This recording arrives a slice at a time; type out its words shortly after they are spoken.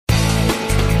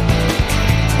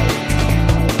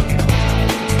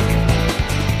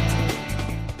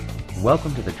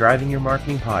Welcome to the Driving Your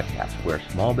Marketing Podcast, where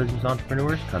small business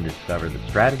entrepreneurs come to discover the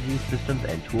strategies, systems,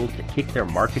 and tools to kick their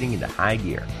marketing into high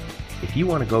gear. If you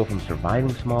want to go from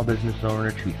surviving small business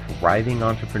owner to thriving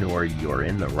entrepreneur, you're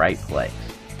in the right place.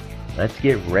 Let's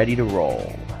get ready to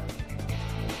roll.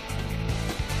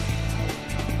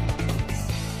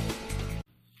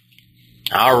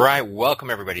 All right,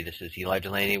 welcome everybody. This is Eli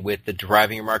Delaney with the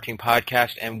Driving Your Marketing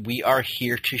Podcast, and we are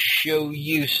here to show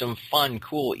you some fun,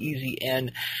 cool, easy,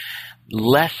 and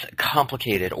less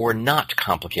complicated, or not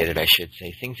complicated, I should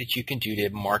say, things that you can do to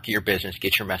market your business,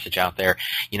 get your message out there.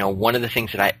 You know, one of the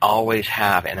things that I always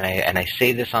have, and I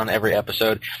say this on every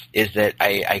episode, is that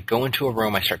I go into a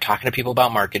room, I start talking to people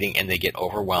about marketing, and they get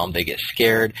overwhelmed, they get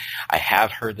scared. I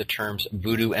have heard the terms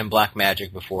voodoo and black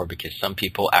magic before, because some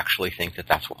people actually think that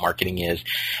that's what marketing is,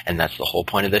 and that's the whole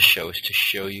point of this show, is to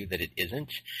show you that it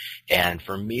isn't. And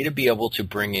for me to be able to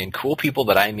bring in cool people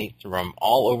that I meet from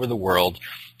all over the world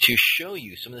to show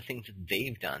you some of the things that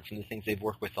they've done, some of the things they've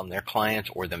worked with on their clients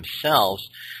or themselves,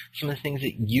 some of the things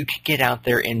that you can get out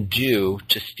there and do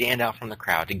to stand out from the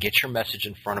crowd, to get your message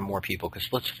in front of more people. Because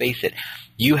let's face it,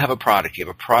 you have a product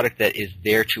that is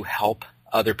there to help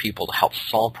other people, to help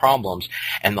solve problems,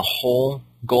 and the whole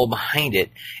goal behind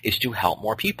it is to help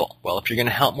more people. Well, if you're going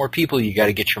to help more people, you got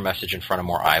to get your message in front of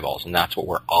more eyeballs, and that's what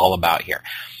we're all about here.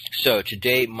 So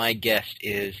today, my guest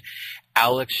is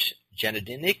Alex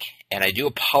Janedinik, and I do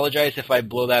apologize if I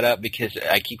blow that up because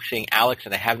I keep saying Alex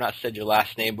and I have not said your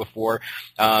last name before.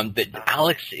 But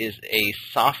Alex is a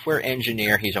software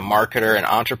engineer. He's a marketer, an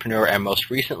entrepreneur, and most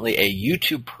recently a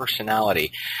YouTube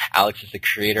personality. Alex is the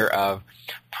creator of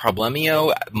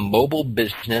Problemio Mobile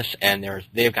Business, and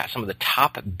they've got some of the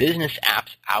top business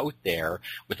apps out there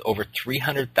with over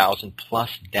 300,000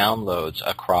 plus downloads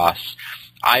across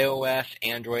iOS,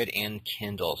 Android, and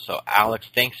Kindle. So, Alex,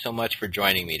 thanks so much for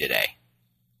joining me today.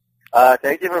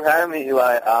 Thank you for having me,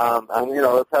 Eli.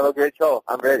 Let's have a great show.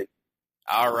 I'm ready.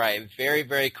 All right, very,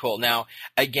 very cool. Now,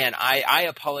 again, I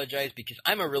apologize because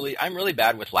I'm really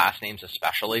bad with last names,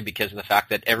 especially because of the fact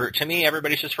that to me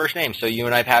everybody's just first name. So you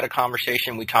and I've had a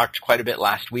conversation. We talked quite a bit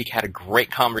last week. Had a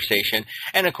great conversation,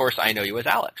 and of course, I know you as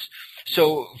Alex.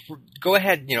 So go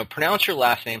ahead, pronounce your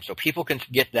last name so people can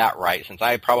get that right, since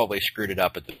I probably screwed it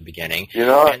up at the beginning.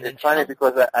 It's funny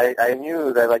because I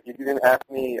knew that you didn't ask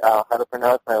me how to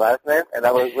pronounce my last name, and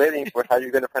I was waiting for how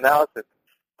you're going to pronounce it.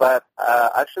 But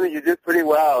actually, you did pretty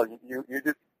well.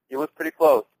 It was pretty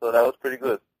close, so that was pretty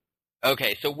good.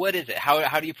 Okay, so what is it?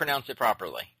 How do you pronounce it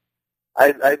properly?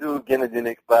 I do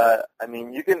Genedinik, but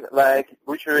you can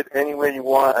butcher it any way you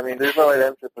want. There's no right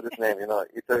answer for this name.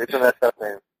 It's a messed up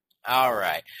name. All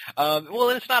right. Well,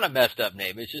 it's not a messed up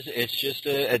name. It's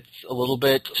a little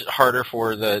bit harder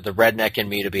for the redneck in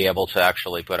me to be able to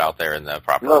actually put out there in the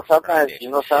proper. Sometimes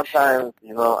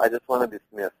I just want to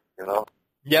dismiss.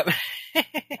 Yep.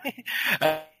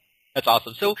 That's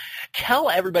awesome. So tell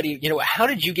everybody, how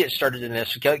did you get started in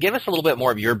this? Give us a little bit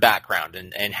more of your background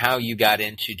and how you got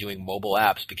into doing mobile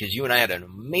apps, because you and I had an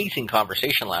amazing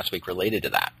conversation last week related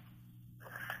to that.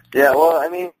 Yeah,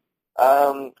 well,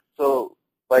 so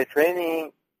by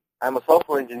training, I'm a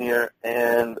software engineer,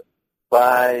 and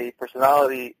by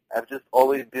personality, I've just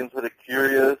always been sort of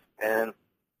curious and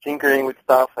tinkering with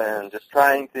stuff and just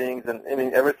trying things, and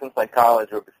ever since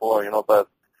college or before, but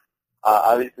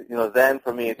obviously, then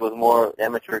for me it was more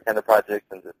amateur kind of projects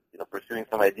and just, pursuing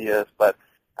some ideas. But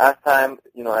as time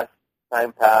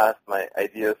passed, my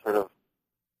ideas sort of,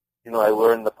 I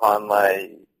learned upon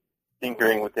my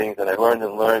tinkering with things, and I learned,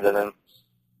 and then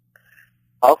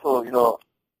also,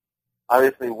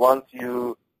 obviously once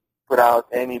you put out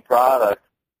any product,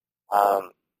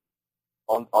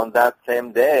 on that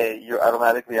same day, you're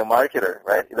automatically a marketer,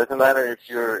 right? It doesn't matter if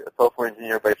you're a software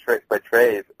engineer by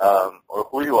trade, or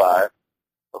who you are,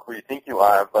 or who you think you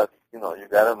are, but, you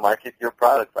got to market your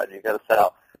product, right? You got to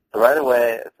sell. So right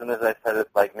away, as soon as I started,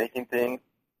 making things,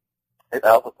 I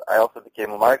also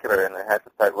became a marketer, and I had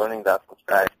to start learning that from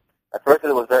scratch. At first,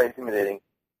 it was very intimidating,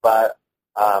 but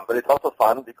it's also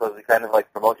fun because you kind of,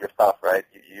 promote your stuff, right?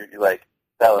 You like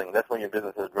selling. That's when your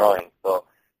business is growing. So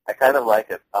I kind of like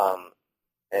it.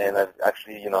 And I've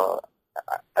actually,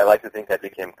 I like to think I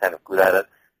became kind of good at it.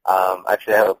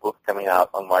 Actually, I have a book coming out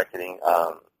on marketing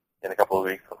in a couple of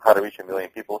weeks on how to reach 1 million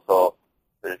people. So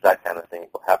there's that kind of thing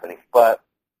happening. But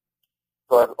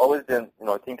so I've always been,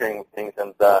 tinkering with things.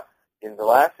 And in the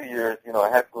last few years, I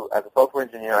had to, as a software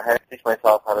engineer, I had to teach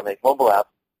myself how to make mobile apps.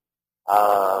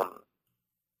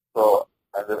 So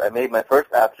I made my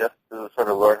first app just to sort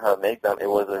of learn how to make them. It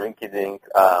was a rinky-dink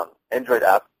Android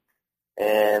app.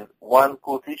 And one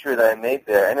cool feature that I made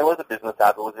there, and it was a business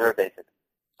app, it was very basic,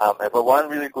 But one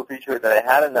really cool feature that I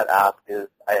had in that app is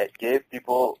I gave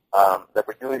people the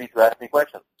opportunity to ask me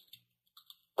questions.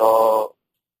 So,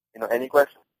 any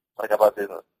questions, like about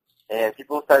business. And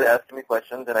people started asking me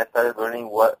questions, and I started learning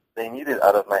what they needed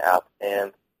out of my app.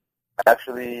 And I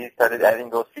actually started adding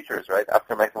those features, right?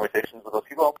 After my conversations with those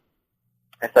people,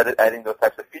 I started adding those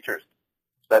types of features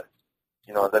that,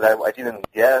 that I didn't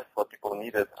guess what people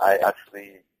needed. I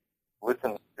actually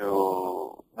listened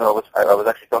to, I was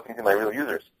actually talking to my real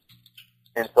users.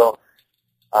 And so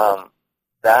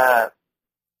that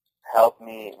helped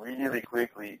me really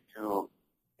quickly to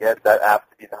get that app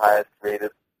to be the highest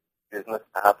rated business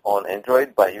app on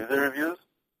Android by user reviews.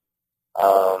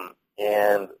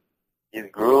 And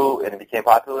it grew and it became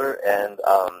popular. And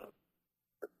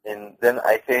then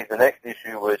I faced the next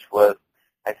issue, which was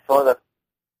I saw that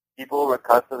people were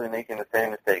constantly making the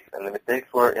same mistakes. And the mistakes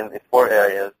were in 4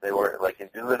 areas. They were like in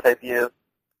business ideas,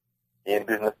 in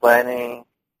business planning,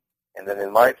 and then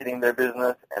in marketing their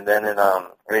business, and then in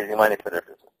raising money for their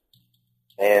business.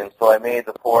 And so I made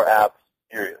the 4 apps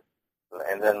serious.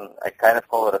 And then I kind of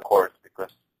call it a course because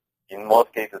in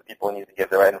most cases people need to get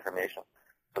the right information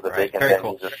so that they can then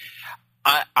use it.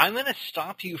 I'm going to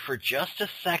stop you for just a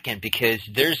second because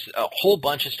there's a whole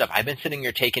bunch of stuff. I've been sitting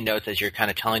here taking notes as you're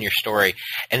kind of telling your story,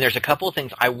 and there's a couple of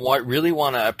things I really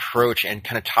want to approach and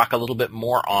kind of talk a little bit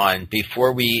more on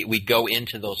before we go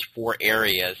into those 4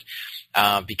 areas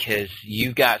because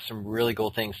you've got some really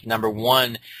cool things. Number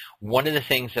one of the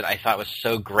things that I thought was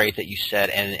so great that you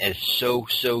said and is so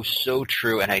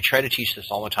true, and I try to teach this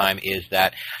all the time, is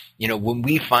that when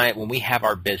we have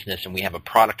our business and we have a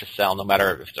product to sell, no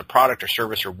matter if it's a product or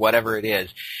service or whatever it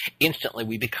is, instantly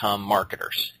we become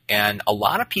marketers. And a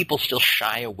lot of people still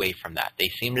shy away from that. They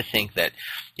seem to think that,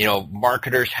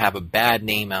 marketers have a bad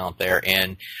name out there.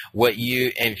 And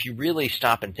if you really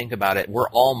stop and think about it, we're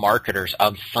all marketers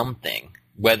of something.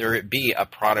 Whether it be a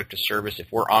product or service,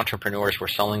 if we're entrepreneurs, we're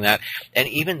selling that. And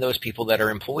even those people that are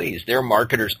employees, they're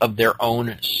marketers of their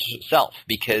own self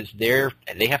because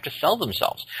they have to sell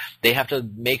themselves. They have to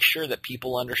make sure that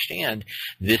people understand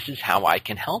this is how I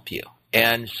can help you.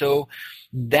 And so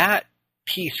that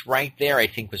piece right there I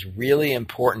think was really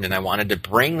important, and I wanted to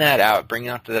bring that out,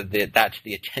 that's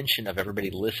the attention of everybody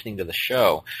listening to the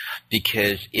show,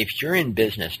 because if you're in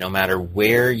business, no matter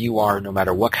where you are, no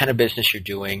matter what kind of business you're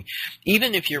doing,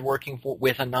 even if you're working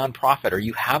with a nonprofit or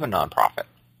you have a nonprofit,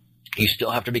 you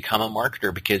still have to become a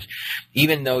marketer, because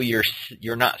even though you're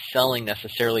not selling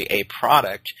necessarily a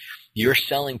product, you're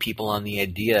selling people on the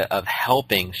idea of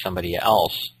helping somebody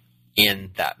else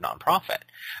in that nonprofit.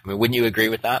 I mean, wouldn't you agree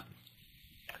with that?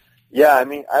 Yeah,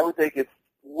 I would take it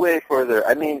way further.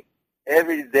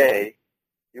 Every day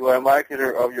you are a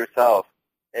marketer of yourself,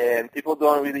 and people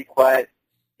don't really quite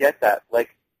get that.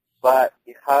 But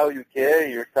it's how you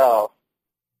carry yourself.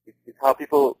 It's how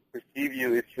people perceive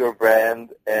you. It's your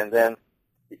brand, and then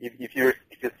if you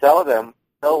sell them,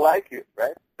 they'll like you,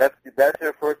 right? That's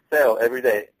your first sale every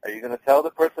day. Are you going to tell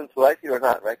the person to like you or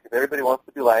not, right? Because everybody wants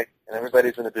to be liked, and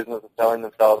everybody's in the business of selling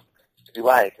themselves to be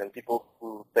liked. And people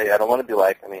who say, I don't want to be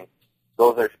liked,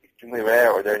 those are extremely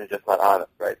rare, or they're just not honest,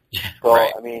 right? So,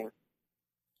 right.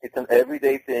 It's an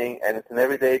everyday thing, and it's an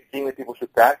everyday thing that people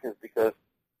should practice because,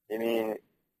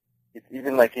 it's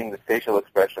even like in the facial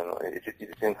expression.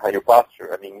 It's in how your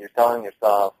posture. You're selling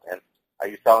yourself, and are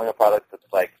you selling a product that's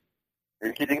like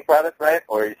a kidding product, right?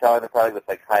 Or are you selling a product that's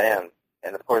like high-end?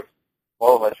 And, of course,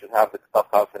 all of us should have the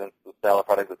self-confidence to sell a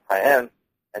product that's high-end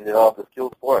and develop the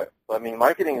skills for it. So,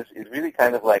 marketing is really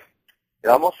kind of like, it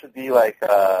almost should be like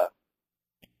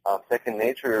second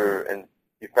nature, and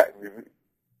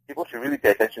people should really pay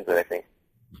attention to it, I think.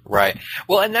 Right.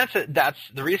 Well, and that's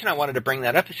the reason I wanted to bring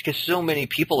that up is because so many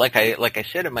people, like I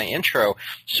said in my intro,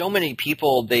 so many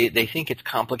people they think it's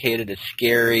complicated, it's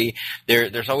scary.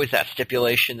 There's always that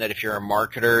stipulation that if you're a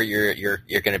marketer,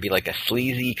 you're going to be like a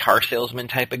sleazy car salesman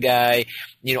type of guy.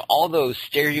 All those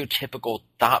stereotypical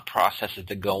thought processes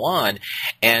that go on.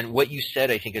 And what you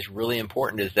said, I think, is really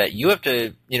important, is that you have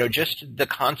to, just the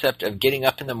concept of getting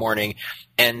up in the morning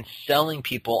and selling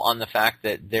people on the fact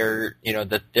that they're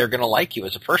going to like you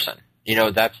as a person.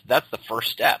 That's the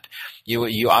first step.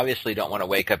 You obviously don't want to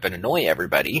wake up and annoy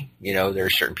everybody. There are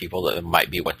certain people that might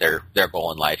be what their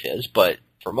goal in life is, but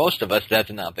for most of us,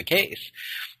 that's not the case.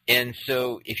 And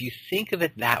so if you think of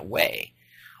it that way,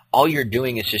 all you're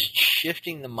doing is just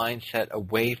shifting the mindset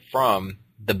away from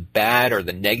the bad or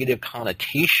the negative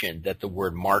connotation that the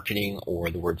word marketing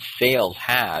or the word sales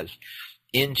has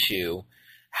into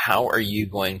how are you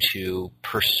going to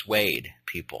persuade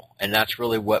people. And that's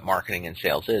really what marketing and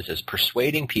sales is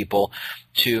persuading people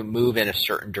to move in a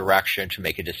certain direction, to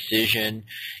make a decision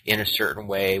in a certain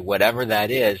way, whatever that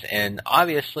is. And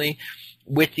obviously,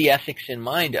 with the ethics in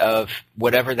mind of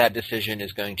whatever that decision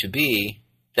is going to be,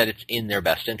 that it's in their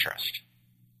best interest.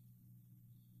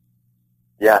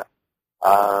 Yeah,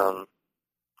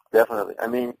 definitely. I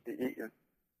mean,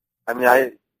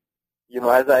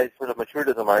 as I sort of matured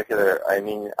as a marketer,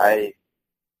 I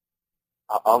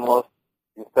almost,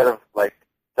 instead of like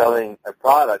selling a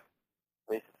product,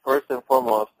 first and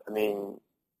foremost, I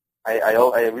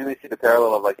really see the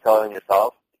parallel of like selling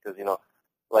yourself, because,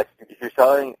 like if you're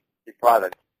selling a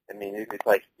product, it's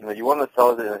like, you want to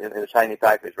sell it in a shiny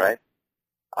package, right?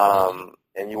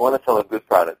 And you want to sell a good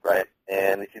product, right?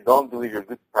 And if you don't believe your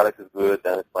good product is good,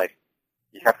 then it's like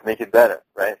you have to make it better,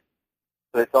 right?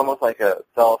 So it's almost like a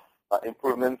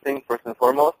self-improvement thing first and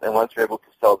foremost. And once you're able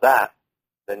to sell that,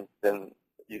 then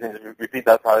you can just repeat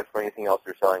that product for anything else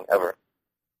you're selling ever.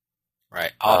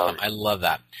 Right. Awesome. I love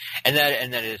that. And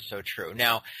that is so true.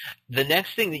 Now, the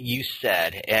next thing that you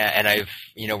said, and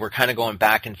we're kind of going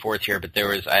back and forth here, but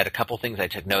I had a couple things I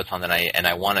took notes on and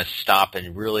I want to stop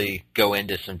and really go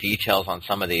into some details on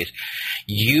some of these.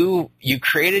 You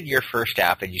created your first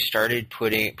app and you started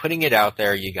putting it out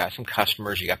there. You got some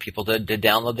customers, you got people to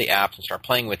download the apps and start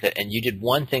playing with it. And you did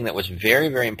one thing that was very,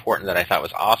 very important that I thought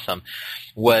was awesome,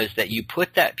 was that you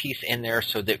put that piece in there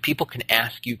so that people can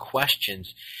ask you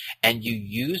questions, and you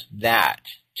use that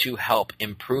to help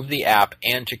improve the app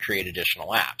and to create additional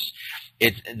apps.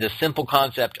 It's the simple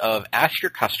concept of ask your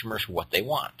customers what they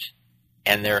want.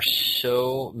 And there are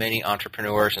so many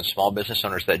entrepreneurs and small business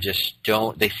owners that just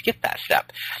they skip that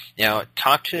step. Now,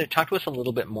 talk to us a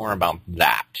little bit more about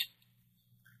that.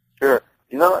 Sure.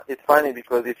 It's funny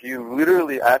because if you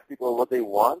literally ask people what they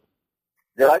want,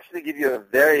 they'll actually give you a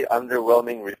very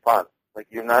underwhelming response. Like,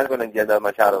 you're not going to get that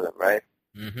much out of them, right?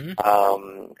 Mm-hmm.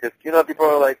 Because, people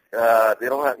are like, they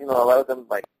don't have, a lot of them,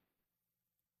 like,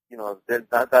 they're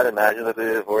not that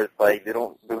imaginative, or it's like they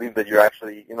don't believe that you're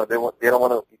actually, they don't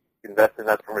want to invest in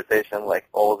that conversation, like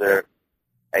all their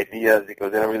ideas,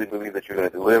 because they don't really believe that you're going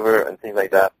to deliver and things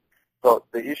like that. So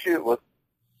the issue was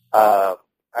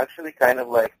actually kind of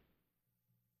like,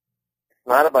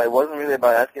 it wasn't really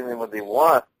about asking them what they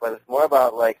want, but it's more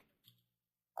about like,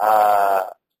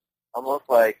 almost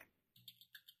like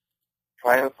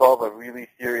trying to solve a really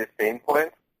serious pain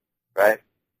point, right?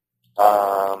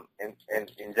 And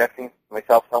injecting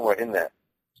myself somewhere in there.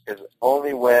 Because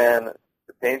only when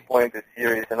the pain point is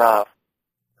serious enough,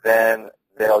 then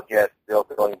they'll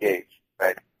engage,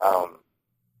 right?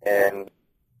 And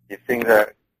if things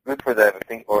are good for them,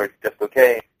 or it's just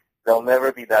okay, they'll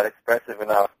never be that expressive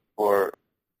enough to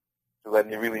let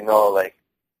me really know, like,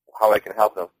 how I can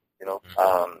help them, So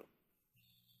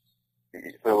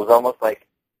it was almost like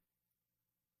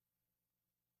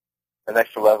an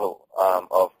extra level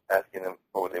of asking them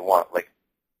for what they want. Like,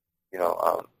 it's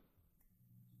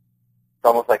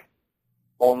almost like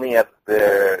only at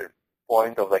their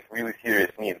point of, like, really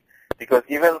serious need. Because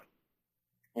even,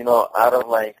 out of,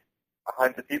 like,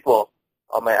 100 people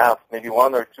on my app, maybe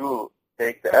one or two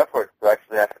take the effort to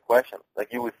actually ask a question.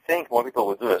 Like, you would think more people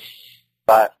would do it,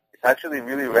 but it's actually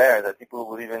really rare that people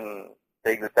will even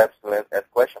take the steps to ask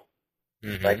questions.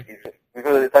 Mm-hmm. Like,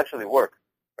 because it's actually work,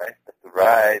 right? They have to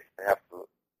write, they have to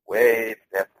wait,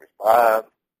 they have to respond,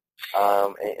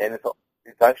 and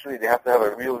it's actually, they have to have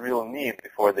a real need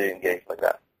before they engage like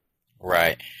that.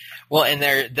 Right. Well, and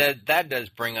that does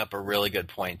bring up a really good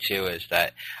point too, is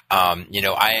that,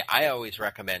 I always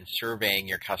recommend surveying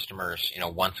your customers,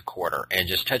 once a quarter and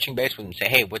just touching base with them and say,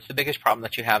 hey, what's the biggest problem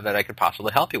that you have that I could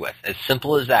possibly help you with? As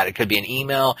simple as that. It could be an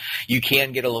email. You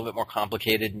can get a little bit more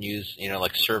complicated and use,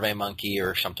 like SurveyMonkey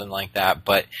or something like that.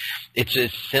 But it's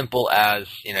as simple as,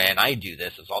 and I do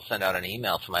this, is I'll send out an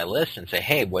email to my list and say,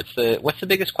 hey, what's the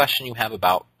biggest question you have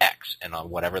about X, and on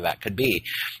whatever that could be.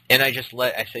 And I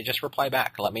say, just reply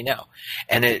back, let me know.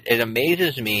 And it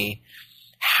amazes me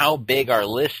how big our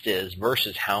list is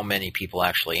versus how many people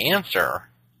actually answer.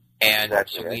 And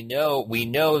exactly. So we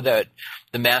know that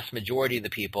the mass majority of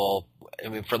the people,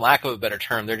 for lack of a better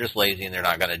term, they're just lazy and they're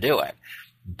not going to do it.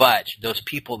 But those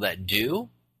people that do,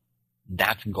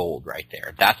 that's gold right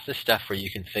there. That's the stuff where you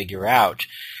can figure out,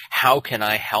 how can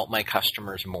I help my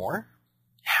customers more?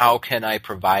 How can I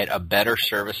provide a better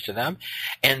service to them?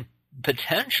 And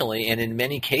potentially, and in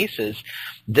many cases,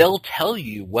 they'll tell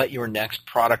you what your next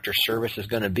product or service is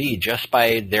going to be just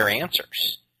by their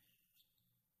answers.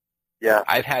 Yeah.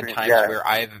 I've had times where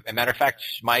as a matter of fact,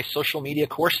 my social media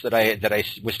course that I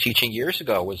was teaching years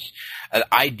ago was,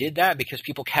 I did that because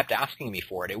people kept asking me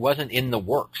for it. It wasn't in the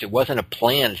works. It wasn't a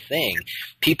planned thing.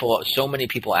 So many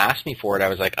people asked me for it. I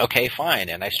was like, okay, fine.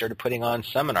 And I started putting on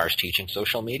seminars teaching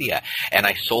social media, and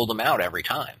I sold them out every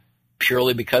time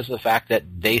purely because of the fact that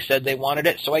they said they wanted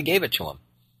it. So I gave it to them.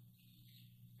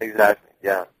 Exactly.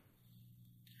 Yeah.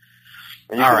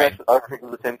 And you can also do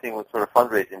the same thing with sort of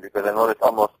fundraising, because I notice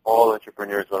almost all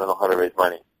entrepreneurs want to know how to raise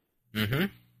money. Mm-hmm.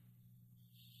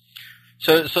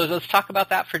 So let's talk about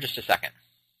that for just a second.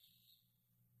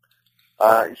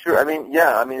 Sure. I mean,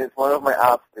 it's one of my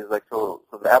apps is like, so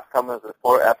the app comes with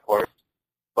 4 app course,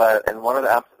 and one of the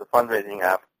apps is a fundraising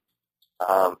app.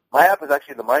 My app is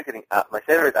actually the marketing app. My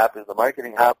favorite app is the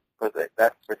marketing app, because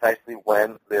that's precisely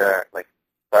when they're like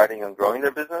starting and growing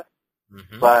their business.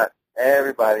 Mm-hmm. But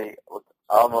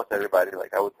almost everybody,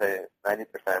 like I would say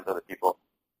 90% of the people,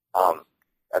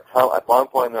 at one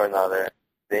point or another,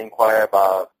 they inquire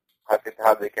about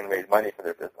how they can raise money for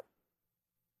their business.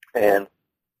 And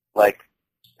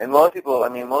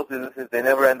most businesses, they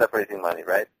never end up raising money,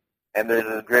 right? And there's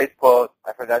a great quote,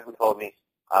 I forgot who told me.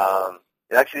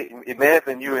 It may have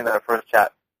been you in our first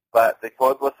chat, but the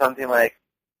quote was something like,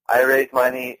 I raise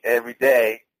money every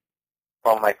day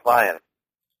from my clients,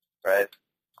 right?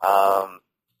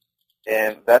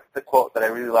 And that's the quote that I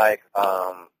really like.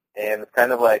 And it's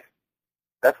kind of like,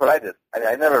 that's what I did.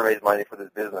 I never raised money for this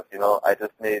business, I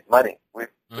just made money with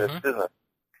this business.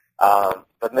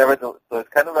 But never, so it's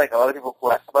kind of like a lot of people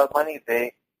who ask about money,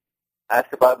 they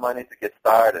ask about money to get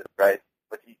started, right?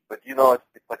 But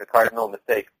it's like a cardinal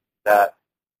mistake that,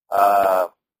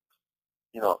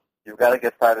 you've got to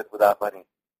get started without money.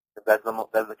 That's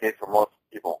the case for most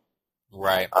people.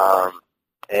 Right.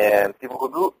 And people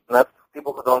who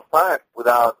don't start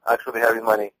without actually having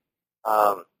money,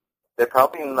 they're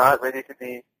probably not ready to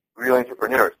be real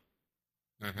entrepreneurs.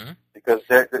 Mm-hmm. Because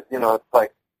it's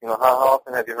like, how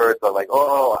often have you heard that, like,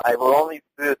 I will only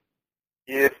do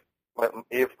it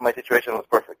if my situation was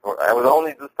perfect, or I would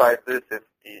only start this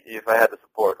if I had the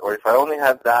support, or if I only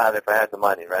had that if I had the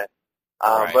money, right?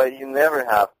 Right. But you never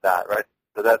have that, right?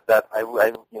 So that I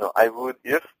would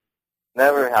if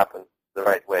never happens the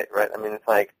right way, right? I mean, it's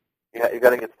like you got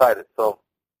to get started. So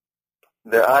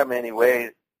there are many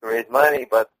ways to raise money,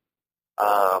 but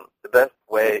the best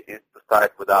way is to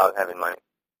start without having money.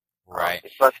 Right.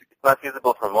 It's not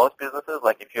feasible for most businesses.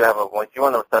 Like if you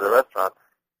want to start a restaurant,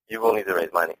 you will need to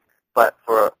raise money. But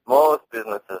for most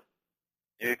businesses,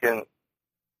 you can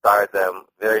start them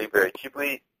very, very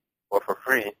cheaply or for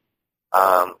free.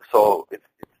 So it's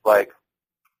like,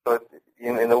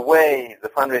 in a way, the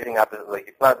fundraising app is like,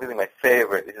 it's not really my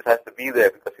favorite. It just has to be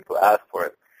there because people ask for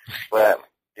it. But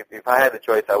if I had the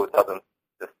choice, I would tell them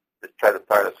just try to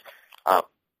start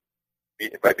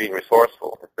it by being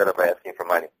resourceful instead of by asking for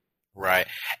money. Right.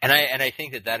 And I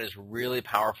think that is really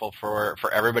powerful for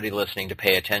everybody listening to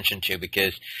pay attention to,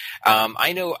 because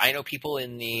I know people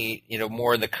in the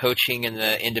more the coaching and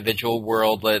the individual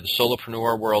world, the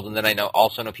solopreneur world, and then I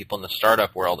also know people in the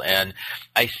startup world, and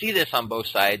I see this on both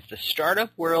sides. The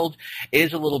startup world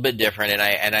is a little bit different,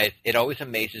 and it always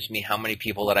amazes me how many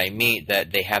people that I meet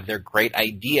that they have their great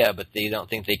idea, but they don't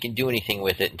think they can do anything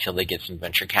with it until they get some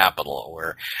venture capital,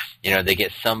 or they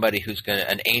get somebody who's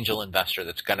an angel investor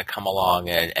that's going to come along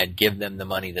and give them the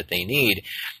money that they need.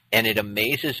 And it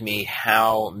amazes me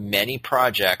how many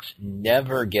projects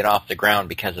never get off the ground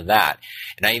because of that.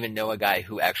 And I even know a guy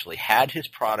who actually had his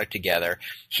product together.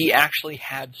 He actually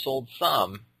had sold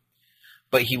some,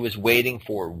 but he was waiting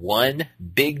for one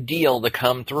big deal to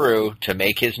come through to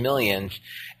make his millions.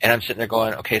 And I'm sitting there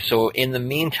going, okay, so in the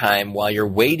meantime, while you're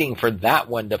waiting for that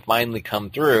one to finally come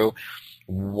through,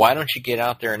 why don't you get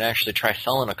out there and actually try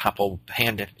selling a couple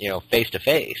face to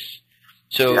face,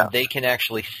 so they can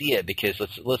actually see it? Because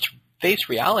let's face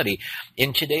reality.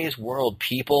 In today's world,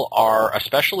 people are,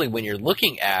 especially when you're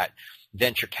looking at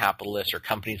venture capitalists or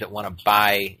companies that want to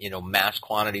buy, mass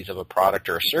quantities of a product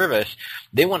or a service,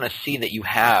 they want to see that you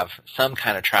have some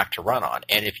kind of track to run on.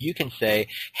 And if you can say,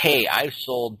 hey, I've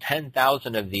sold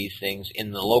 10,000 of these things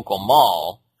in the local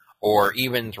mall, or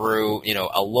even through,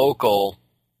 a local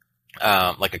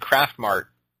like a Craft Mart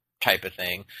type of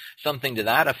thing, something to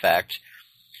that effect,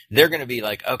 they're going to be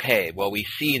like, okay, well, we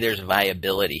see there's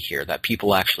viability here, that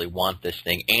people actually want this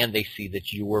thing, and they see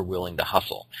that you are willing to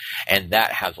hustle. And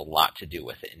that has a lot to do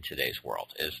with it in today's world,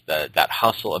 is that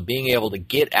hustle of being able to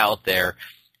get out there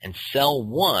and sell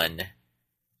one,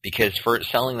 because for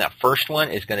selling that first one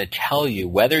is going to tell you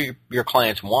whether your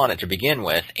clients want it to begin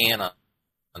with, and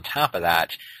on top of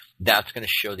that, that's going to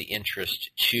show the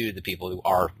interest to the people who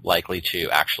are likely to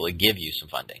actually give you some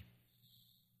funding.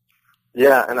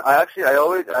 Yeah, and I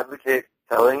always advocate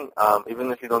selling,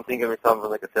 even if you don't think of yourself as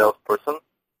like a salesperson.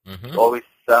 Mm-hmm. Always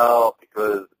sell,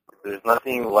 because there's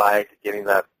nothing like getting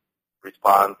that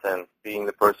response and seeing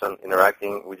the person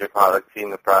interacting with your product, seeing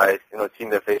the price,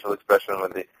 seeing their facial expression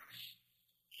when they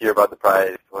hear about the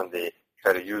price, when they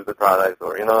try to use the product,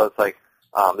 or it's like,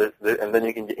 and then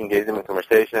you can engage them in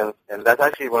conversations, and that's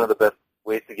actually one of the best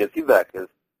ways to get feedback is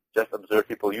just observe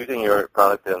people using your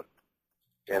product and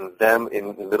them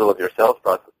in the middle of your sales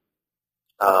process.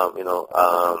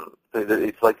 So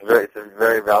it's a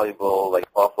very valuable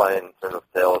like offline sort of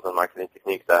sales and marketing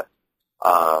technique that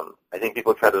I think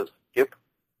people try to skip,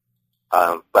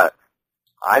 but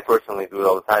I personally do it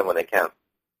all the time when I can.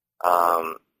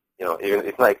 Even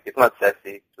it's not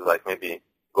sexy to like maybe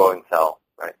go and sell,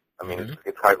 right? I mean,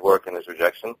 it's hard work and there's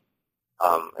rejection,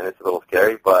 and it's a little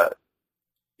scary, but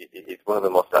it's one of the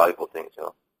most valuable things,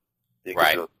 you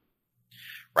can do.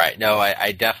 Right. No,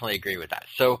 I definitely agree with that.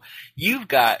 So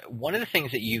one of the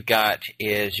things that you've got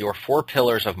is your 4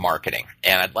 pillars of marketing.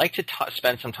 And I'd like to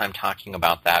spend some time talking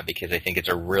about that because I think it's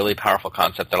a really powerful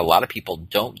concept that a lot of people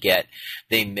don't get.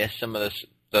 They miss some of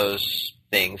those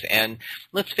things. And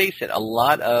let's face it, a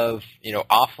lot of,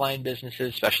 offline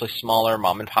businesses, especially smaller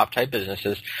mom and pop type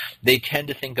businesses, they tend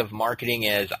to think of marketing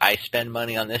as I spend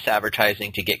money on this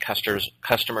advertising to get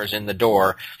customers in the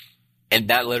door. And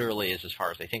that literally is as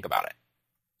far as they think about it.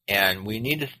 And we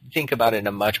need to think about it in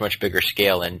a much, much bigger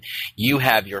scale. And you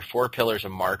have your 4 pillars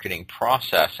of marketing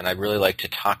process, and I'd really like to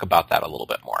talk about that a little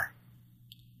bit more.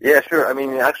 Yeah, sure. I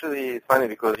mean, actually, it's funny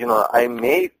because, I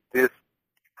made this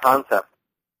concept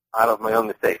out of my own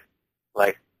mistakes.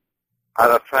 Like,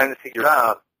 out of trying to figure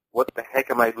out what the heck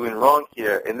am I doing wrong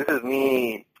here. And this is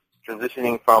me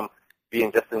transitioning from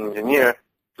being just an engineer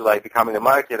to, like, becoming a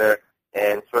marketer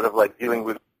and sort of, like, dealing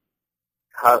with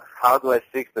how do I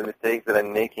fix the mistakes that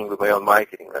I'm making with my own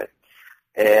marketing, right?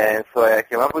 And so I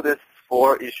came up with these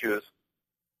 4 issues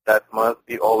that must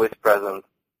be always present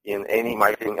in any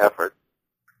marketing effort.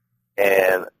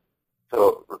 And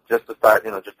so just to start,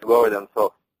 just to go over them.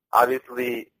 So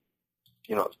obviously,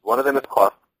 one of them is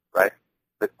cost, right?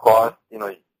 The cost,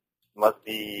 must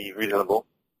be reasonable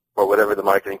for whatever the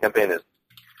marketing campaign is.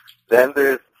 Then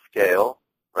there's scale,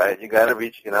 right? You got to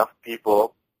reach enough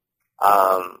people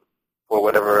for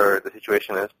whatever the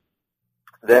situation is.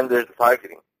 Then there's the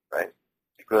targeting, right?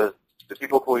 Because the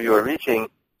people who you are reaching,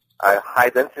 a high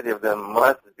density of them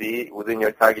must be within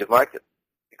your target market.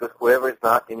 Because whoever is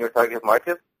not in your target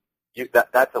market,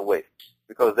 that's a waste.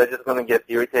 Because they're just going to get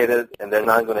irritated and they're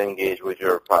not going to engage with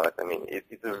your product. I mean,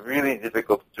 it's really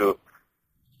difficult to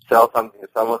sell something to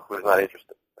someone who is not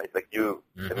interested. Right? Like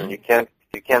I mean, you can't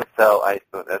sell ice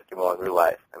to an Eskimo in real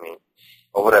life. I mean,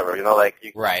 or whatever,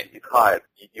 right. It's hard.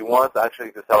 You want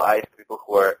actually to sell ice to people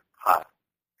who are hot.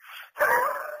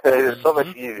 It's so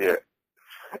much easier.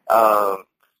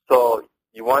 So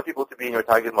you want people to be in your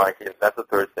target market. That's the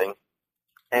third thing.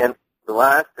 And the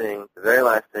very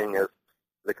last thing is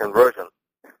the conversion.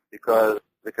 Because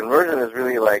the conversion is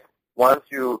really like once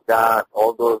you got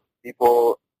all those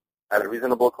people at a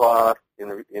reasonable cost,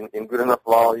 in good enough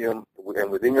volume,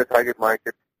 and within your target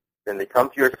market, then they come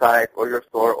to your site or your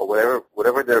store or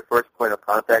whatever their first point of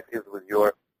contact is with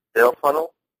your sales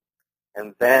funnel,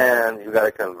 and then you got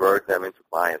to convert them into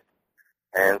clients.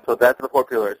 And so that's the 4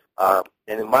 pillars. And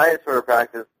in my sort of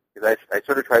practice, because I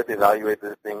sort of try to evaluate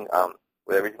this thing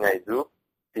with everything I do,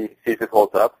 see if it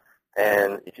holds up.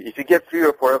 And if you get 3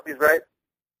 or 4 of these right,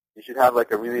 you should have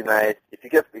like a really nice. If you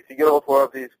get all 4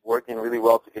 of these working really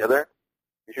well together,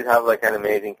 you should have like an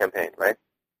amazing campaign, right?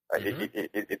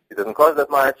 It doesn't cost that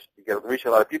much. You can reach a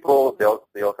lot of people.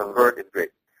 They'll convert. It's great.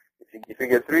 If you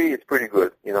get 3, it's pretty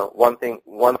good. One thing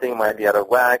might be out of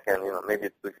whack, and maybe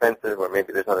it's too expensive, or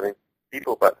maybe there's not enough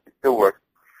people, but it still works.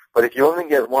 But if you only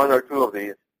get 1 or 2 of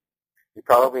these, you're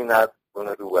probably not going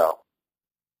to do well,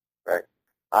 right?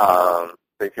 So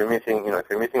if you're missing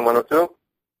 1 or 2,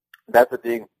 that's a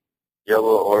big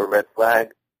yellow or red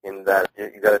flag. In that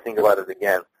you got to think about it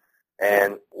again.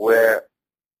 And where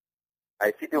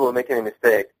I see people making a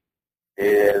mistake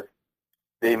is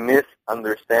they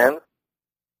misunderstand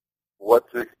what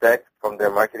to expect from their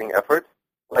marketing efforts.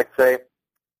 Like, say,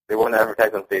 they want to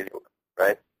advertise on Facebook,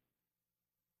 right?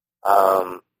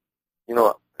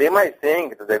 They might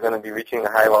think that they're going to be reaching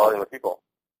a high volume of people.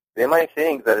 They might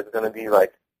think that it's going to be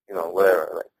like, whatever,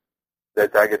 like their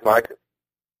target market.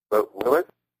 But will it?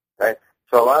 Right?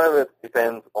 So a lot of it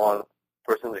depends on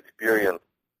person's experience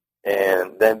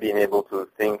and then being able to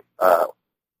think, to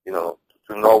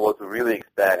know what to really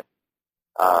expect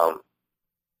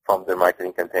from their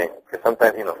marketing campaign. Because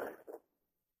sometimes,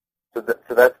 so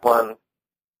that's one,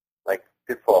 like,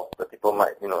 pitfall that people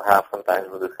might, have sometimes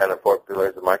with this kind of 4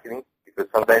 pillars of marketing, because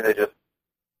sometimes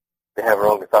they have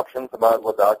wrong assumptions about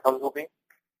what the outcomes will be.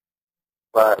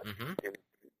 But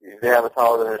if they have a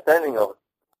solid understanding of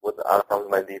what the outcomes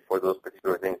might be for those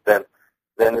particular things, then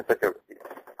it's like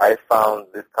I found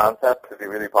this concept to be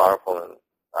really powerful,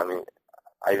 and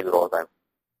I use it all the time.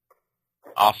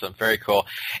 Awesome. Very cool.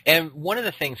 And one of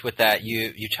the things with that,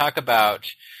 you talk about,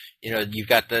 you've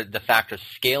got the fact of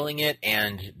scaling it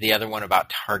and the other one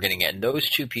about targeting it. And those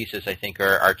two pieces, I think,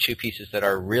 are two pieces that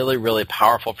are really, really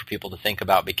powerful for people to think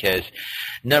about, because,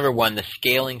 number one, the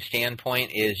scaling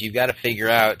standpoint is you've got to figure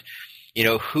out,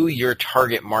 who your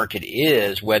target market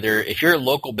is. Whether if you're a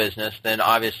local business, then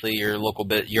obviously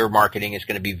your marketing is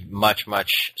going to be much, much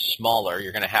smaller.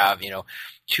 You're going to have,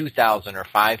 2,000 or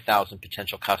 5,000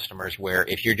 potential customers, where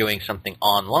if you're doing something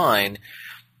online,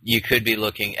 you could be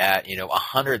looking at,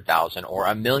 100,000 or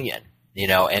 1 million,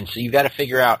 and so you've got to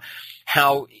figure out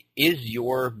how is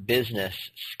your business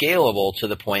scalable to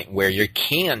the point where you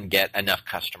can get enough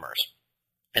customers.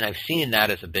 And I've seen that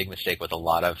as a big mistake with a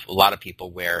lot of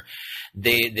people, where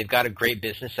they've got a great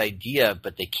business idea,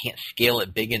 but they can't scale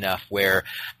it big enough where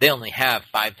they only have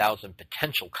 5,000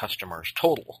 potential customers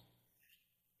total.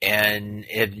 And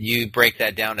if you break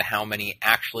that down to how many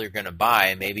actually are going to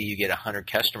buy, maybe you get 100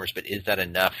 customers, but is that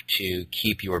enough to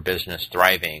keep your business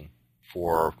thriving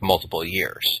for multiple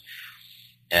years?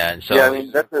 And so, what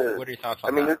are your thoughts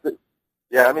on that?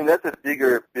 That's a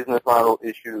bigger business model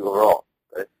issue overall.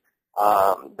 Right?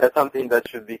 That's something that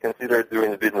should be considered during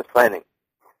the business planning,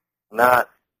 not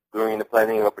during the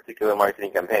planning of a particular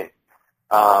marketing campaign.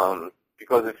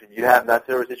 Because if you have that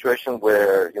sort of situation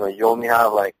where you only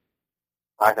have like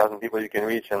 5,000 people you can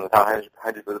reach and hundreds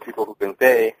of people who can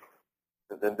pay,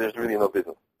 then there's really no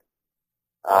business.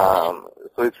 So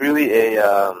it's really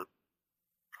a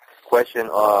question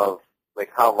of like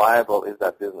how viable is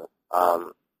that business,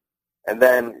 and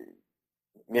then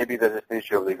maybe there's this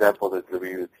issue of the example that we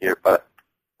used here, but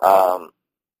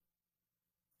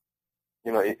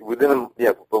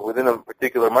within a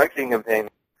particular marketing campaign,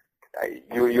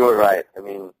 you're right.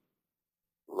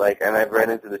 And I've ran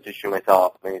into this issue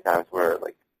myself many times where,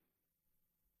 like,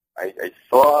 I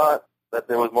saw that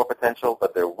there was more potential,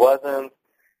 but there wasn't,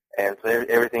 and so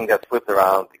everything got flipped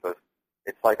around, because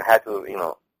it's like I had to,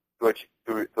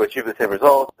 to achieve the same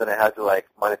results, then I had to, like,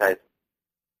 monetize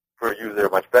per user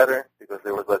much better because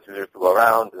there was less users to go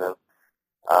around, and then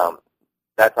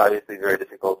that's obviously very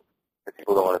difficult because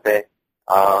people don't want to pay.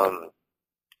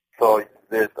 So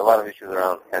there's a lot of issues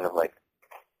around kind of like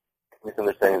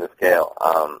misunderstanding the scale.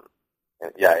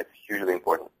 And yeah, it's hugely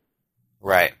important.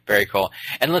 Right. Very cool.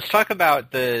 And let's talk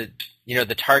about the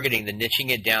targeting, the niching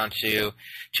it down to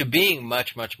being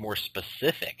much, much more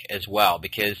specific as well,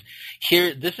 because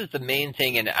this is the main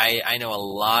thing. And I know a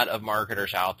lot of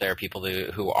marketers out there, people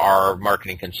who are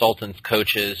marketing consultants,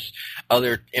 coaches,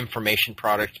 other information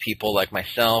product people like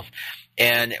myself.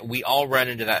 And we all run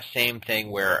into that same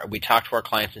thing where we talk to our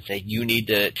clients and say, you need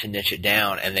to niche it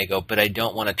down. And they go, but I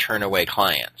don't want to turn away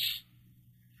clients.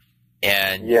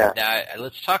 And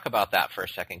let's talk about that for a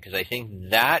second, because I think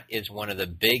that is one of the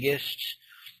biggest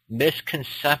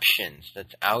misconceptions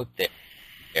that's out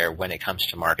there when it comes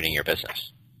to marketing your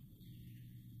business.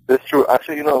 That's true.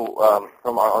 Actually, on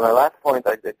our last point,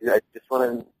 I just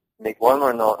want to make one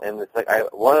more note, and it's like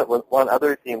one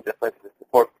other theme, just like the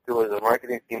support pillars of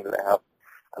marketing theme that I have.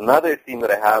 Another theme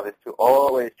that I have is to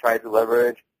always try to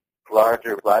leverage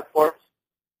larger platforms.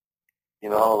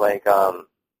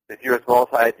 If you're a small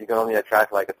site, you can only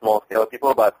attract like a small scale of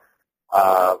people, but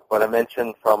what I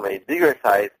mentioned from a bigger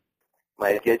site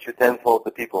might get you tenfold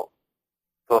the people.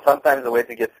 So sometimes the way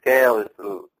to get scale is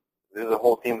there's a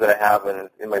whole team that I have, and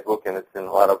it's in my book, and it's in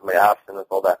a lot of my apps, and it's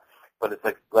all that. But it's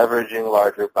like leveraging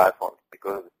larger platforms,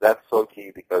 because that's so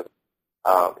key, because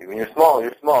when you're small,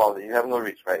 you have no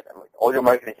reach, right? All your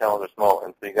marketing channels are small,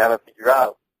 and so you got to figure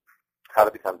out how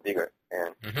to become bigger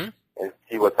and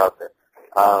see what's out there.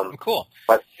 Cool.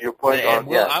 But to your point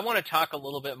I want to talk a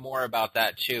little bit more about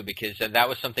that too, because that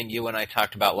was something you and I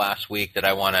talked about last week that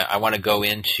I want to go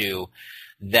into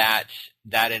that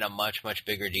in a much, much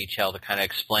bigger detail to kind of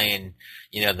explain,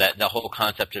 that the whole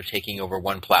concept of taking over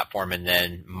one platform and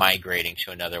then migrating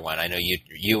to another one. I know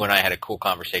you and I had a cool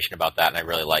conversation about that, and I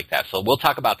really like that. So we'll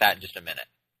talk about that in just a minute.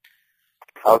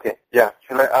 Okay. Yeah.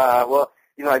 Should I,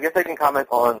 I guess I can comment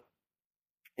on,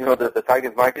 the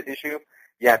target market issue.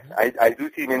 Yes, I do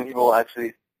see many people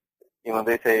actually,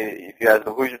 they say, if you ask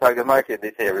them who's your target market,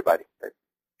 they say everybody, right?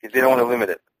 Because they don't want to limit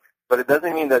it. But it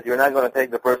doesn't mean that you're not going to take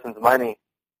the person's money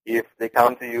if they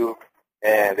come to you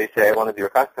and they say, I want to be your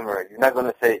customer. You're not going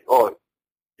to say, oh,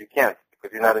 you can't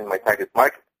because you're not in my target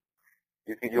market.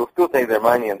 you'll still take their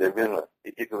money and their business.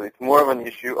 It's more of an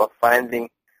issue of finding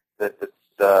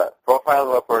the profile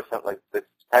of a person, like the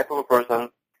type of a person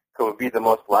who would be the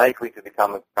most likely to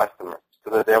become a customer, so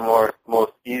that they're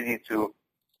most easy to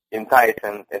entice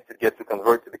and to get to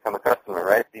convert to become a customer,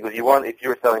 right? Because if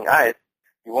you're selling ice,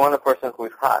 you want a person who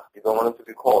is hot. You don't want them to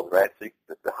be cold, right? So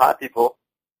the hot people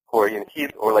who are in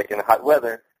heat or like in hot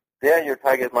weather, they're your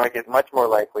target market much more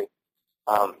likely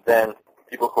than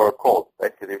people who are cold,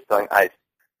 right? Because they're selling ice.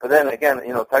 But then again,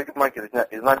 target market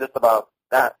is not just about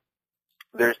that.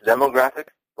 There's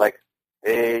demographics like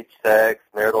age, sex,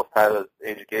 marital status,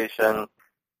 education,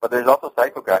 but there's also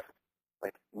psychographics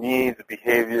like needs,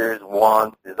 behaviors,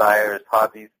 wants, desires,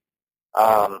 hobbies.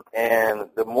 And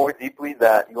the more deeply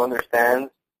that you understand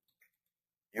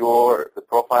the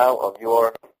profile of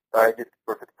your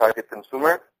perfect target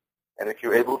consumer, and if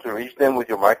you're able to reach them with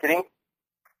your marketing,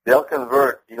 they'll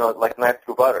convert, like knife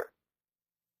through butter.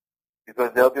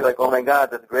 Because they'll be like, oh my God,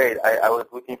 that's great. I was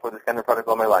looking for this kind of product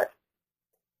all my life.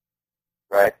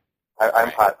 Right?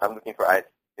 I'm hot. I'm looking for ice,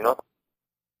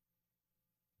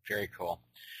 Very cool.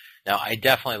 Now, I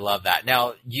definitely love that.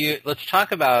 Now, let's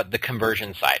talk about the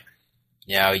conversion side.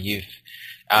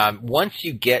 Once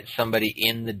you get somebody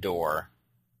in the door,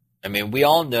 I mean, we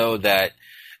all know that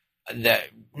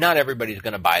not everybody's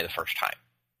going to buy the first time.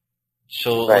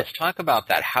 So right. Let's talk about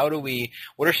that.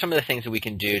 What are some of the things that we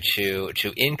can do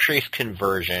to increase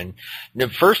conversion? Now,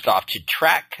 first off, to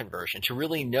track conversion, to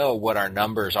really know what our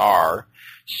numbers are.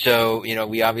 So,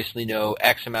 we obviously know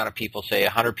X amount of people, say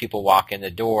 100 people walk in the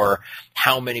door,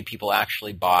 how many people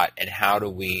actually bought, and how do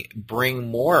we bring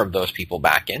more of those people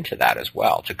back into that as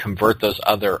well, to convert those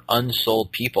other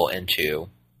unsold people into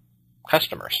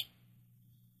customers?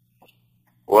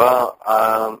 Well,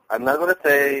 I'm not going to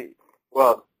say,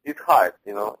 it's hard,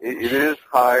 it is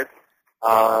hard.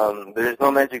 There's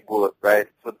no magic bullet, right?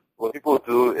 So what people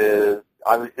do is,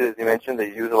 obviously, as you mentioned,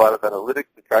 they use a lot of analytics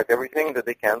to track everything that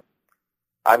they can.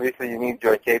 Obviously, you need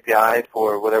your KPI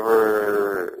for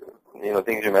whatever,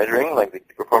 things you're measuring, like the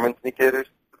key performance indicators,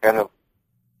 to kind of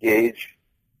gauge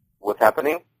what's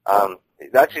happening.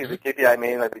 Actually, the KPI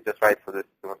may not be just right for this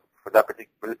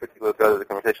particular thread of the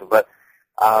conversation, but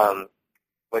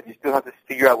you still have to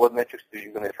figure out what metrics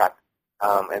you're going to track.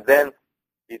 And then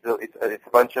it's a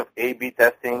bunch of A/B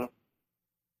testing,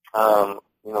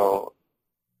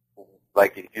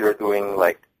 like if you're doing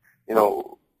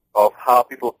of how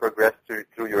people progress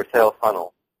through your sales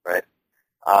funnel, right?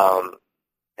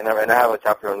 And I have a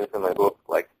chapter on this in my book,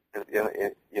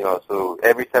 so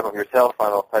every step of your sales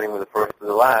funnel, starting with the first to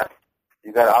the last,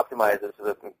 you got to optimize it so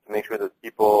that to make sure that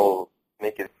people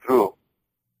make it through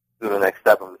to the next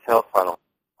step of the sales funnel.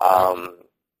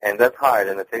 And that's hard,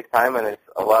 and it takes time, and it's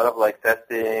a lot of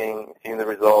testing, seeing the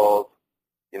results,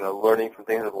 learning from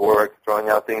things that work, throwing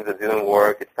out things that didn't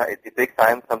work. It takes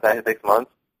time. Sometimes it takes months.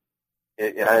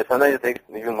 Sometimes it takes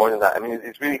even more than that. I mean,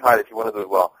 it's really hard if you want to do it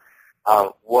well.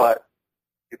 What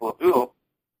people do,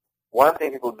 one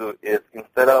thing people do is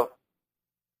instead of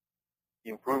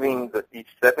improving each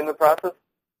step in the process,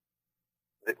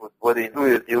 what they do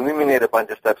is eliminate a bunch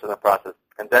of steps in the process,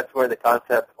 and that's where the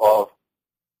concept of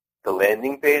the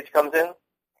landing page comes in,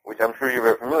 which I'm sure you're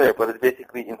very familiar, but it's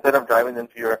basically instead of driving them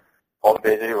to your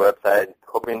homepage of your website,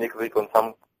 hoping they click on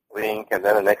some link and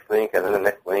then the next link and then the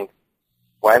next link,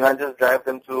 why not just drive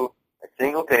them to a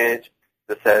single page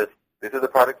that says, this is the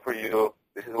product for you,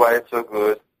 this is why it's so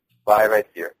good, buy right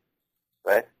here,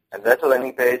 right? And that's a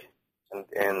landing page,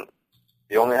 and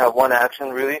they only have one action,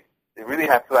 really. They really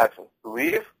have two actions, to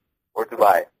leave or to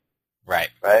buy. Right.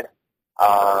 Right?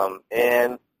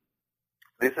 And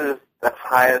this is the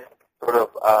highest sort of,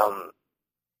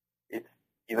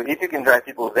 if you can drive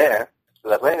people there to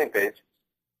that landing page,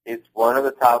 it's one of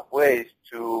the top ways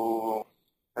to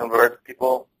convert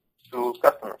people to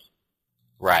customers.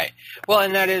 Right. Well,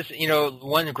 and that is,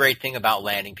 one great thing about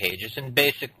landing pages, and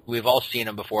we've all seen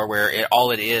them before, where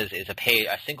all it is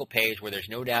a single page where there's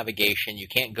no navigation. You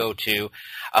can't go to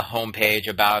a home page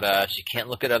about us. You can't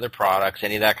look at other products,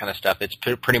 any of that kind of stuff. It's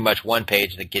pretty much one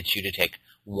page that gets you to take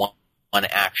one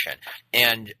action.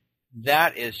 And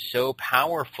that is so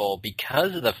powerful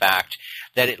because of the fact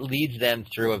that it leads them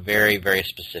through a very, very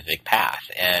specific path.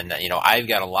 And, I've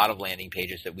got a lot of landing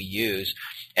pages that we use,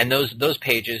 and those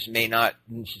pages may not,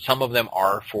 some of them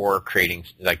are for creating,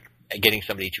 getting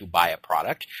somebody to buy a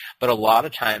product, but a lot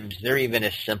of times they're even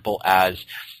as simple as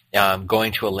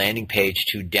going to a landing page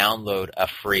to download a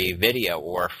free video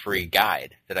or a free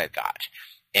guide that I've got.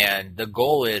 And the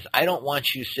goal is, I don't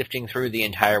want you sifting through the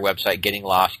entire website, getting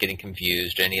lost, getting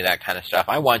confused, any of that kind of stuff.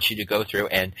 I want you to go through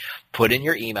and put in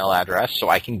your email address so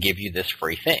I can give you this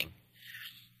free thing.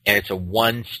 And it's a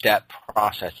one-step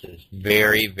process. It's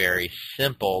very, very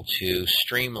simple to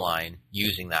streamline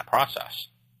using that process.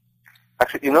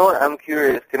 Actually, you know what? I'm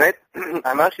curious.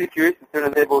 I'm actually curious to turn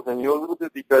the tables on you a little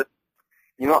bit because,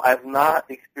 I've not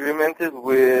experimented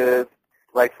with,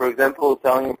 like, for example,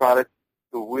 selling a product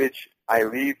to which I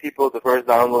leave people to first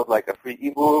download, like, a free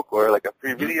ebook or, like, a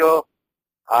free video.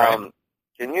 Right.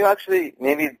 Can you actually,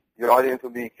 maybe your audience will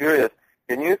be curious,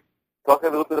 can you talk a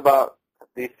little bit about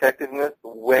the effectiveness,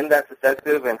 when that's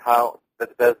effective and how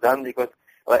that's best done? Because,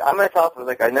 like, I myself,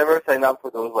 I never sign up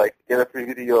for those, like, get a free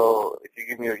video if you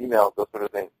give me your email, those sort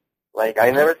of things. Like,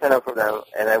 I never sign up for them,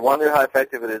 and I wonder how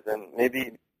effective it is, and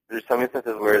maybe there's some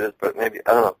instances where it is, but maybe,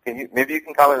 I don't know. Maybe you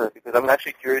can comment on it, because I'm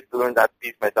actually curious to learn that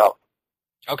piece myself.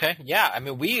 Okay, yeah. I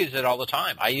mean, we use it all the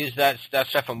time. I use that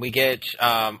stuff, and we get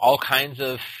all kinds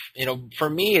of, for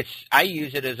me, I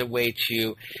use it as a way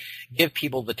to give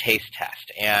people the taste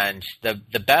test. And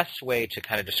the best way to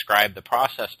kind of describe the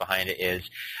process behind it is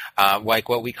like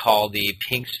what we call the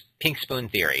pink spoon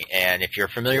theory. And if you're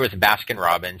familiar with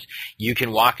Baskin-Robbins, you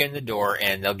can walk in the door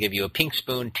and they'll give you a pink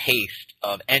spoon taste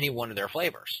of any one of their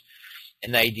flavors.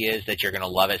 And the idea is that you're going to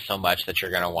love it so much that you're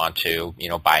going to want to,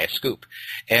 buy a scoop.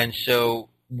 And so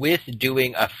with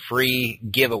doing a free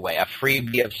giveaway, a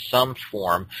freebie of some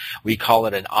form, we call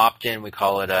it an opt-in, we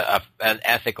call it an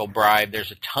ethical bribe.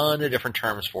 There's a ton of different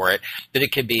terms for it, but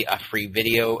it could be a free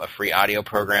video, a free audio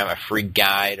program, a free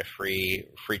guide, a free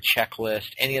checklist,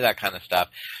 any of that kind of stuff.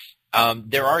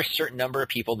 There are a certain number of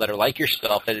people that are like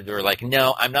yourself that are like,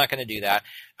 no, I'm not going to do that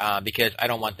because I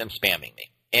don't want them spamming me.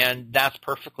 And that's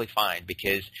perfectly fine,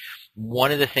 because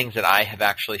one of the things that I have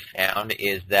actually found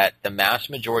is that the mass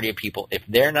majority of people, if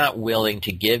they're not willing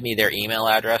to give me their email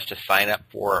address to sign up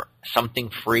for something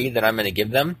free that I'm going to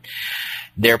give them,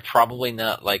 they're probably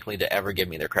not likely to ever give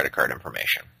me their credit card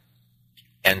information.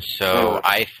 And so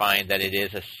I find that it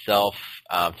is a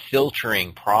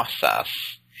self-filtering process.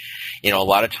 A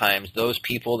lot of times those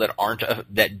people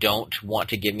that don't want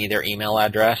to give me their email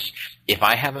address, if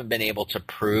I haven't been able to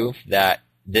prove that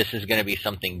this is going to be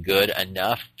something good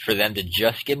enough for them to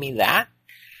just give me that,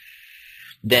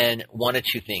 then one of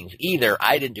two things. Either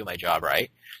I didn't do my job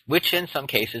right, which in some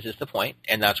cases is the point,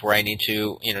 and that's where I need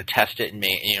to, test it and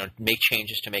make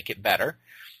changes to make it better.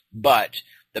 But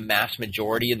the mass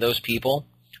majority of those people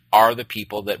are the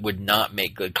people that would not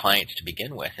make good clients to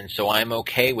begin with. And so I'm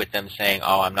okay with them saying,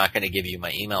 oh, I'm not going to give you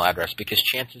my email address, because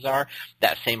chances are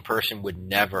that same person would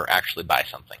never actually buy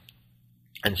something.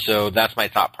 And so that's my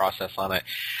thought process on it.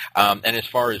 And as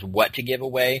far as what to give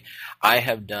away, I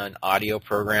have done audio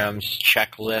programs,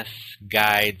 checklists,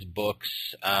 guides, books,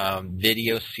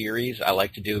 video series. I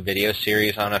like to do video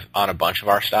series on a bunch of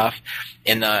our stuff.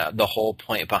 And the whole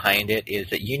point behind it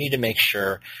is that you need to make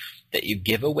sure that you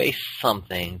give away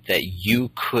something that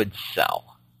you could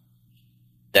sell,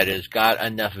 that has got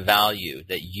enough value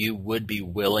that you would be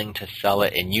willing to sell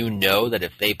it, and that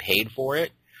if they paid for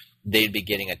it, they'd be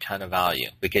getting a ton of value,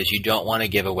 because you don't want to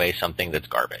give away something that's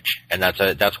garbage. And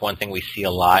that's one thing we see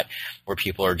a lot, where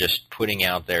people are just putting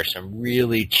out there some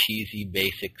really cheesy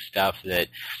basic stuff that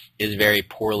is very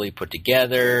poorly put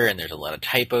together, and there's a lot of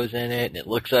typos in it, and it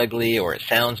looks ugly, or it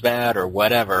sounds bad, or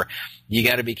whatever. You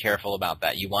got to be careful about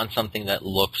that. You want something that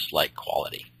looks like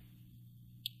quality.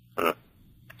 So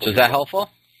is that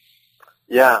helpful?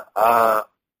 Yeah.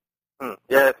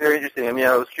 Yeah, it's very interesting. I mean,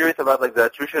 I was curious about, like, the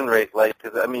attrition rate,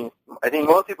 because, I mean, I think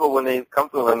most people, when they come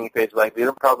to a landing page, like, they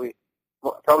don't probably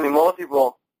most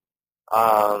people,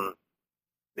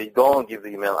 they don't give the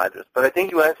email address. But I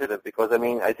think you answered it, because, I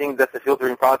mean, I think that's a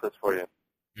filtering process for you.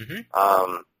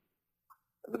 Mm-hmm.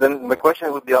 But then my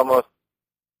question would be almost,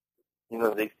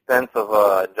 the expense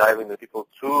of driving the people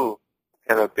to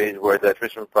kind of a page where the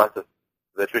attrition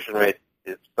rate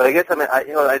is. But I guess, I mean,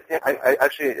 I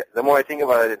actually, the more I think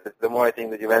about it, the more I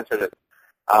think that you've answered it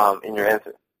in your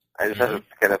answer. I just have to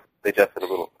kind of digest it a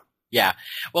little. Yeah.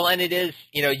 Well, and it is,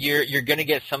 you're going to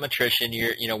get some attrition.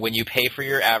 When you pay for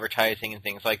your advertising and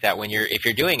things like that, if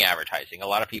you're doing advertising, a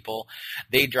lot of people,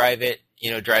 they drive it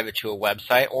to a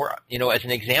website, or, as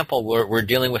an example, we're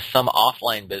dealing with some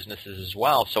offline businesses as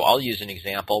well. So I'll use an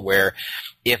example where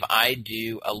if I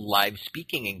do a live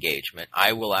speaking engagement,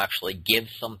 I will actually give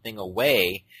something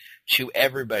away to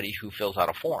everybody who fills out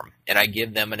a form, and I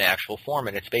give them an actual form,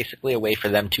 and it's basically a way for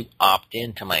them to opt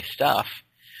into my stuff.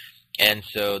 And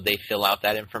so they fill out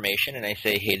that information, and I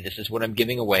say, hey, this is what I'm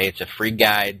giving away. It's a free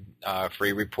guide,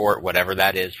 free report, whatever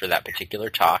that is for that particular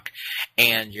talk.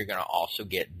 And you're going to also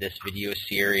get this video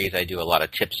series. I do a lot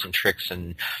of tips and tricks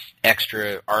and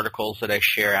extra articles that I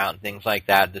share out and things like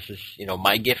that. This is,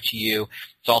 my gift to you.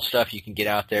 It's all stuff you can get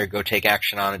out there, go take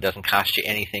action on. It doesn't cost you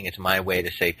anything. It's my way to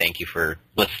say thank you for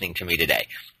listening to me today.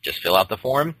 Just fill out the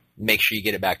form. Make sure you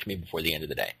get it back to me before the end of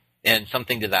the day. And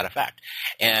something to that effect.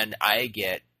 And I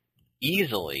get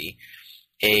easily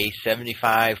a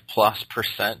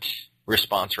 75+%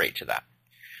 response rate to that.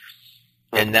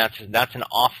 And that's an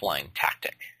offline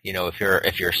tactic. If you're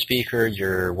a speaker,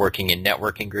 you're working in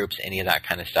networking groups, any of that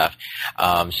kind of stuff.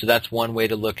 So that's one way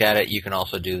to look at it. You can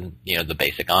also do, the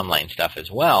basic online stuff as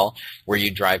well, where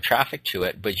you drive traffic to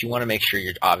it, but you want to make sure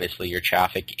your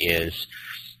traffic is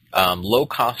low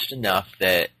cost enough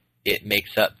that it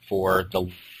makes up for the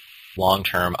long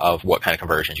term of what kind of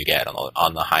conversions you get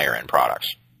on the higher end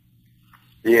products.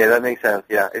 Yeah, that makes sense.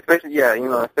 Yeah, especially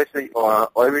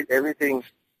everything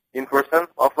in person,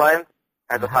 offline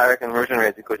has a higher conversion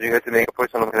rate because you get to make a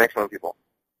personal connection with people.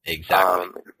 Exactly.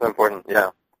 It's so important.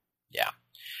 Yeah. Yeah.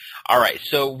 All right,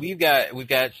 so we've got a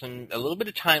little bit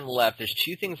of time left. There's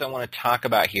two things I want to talk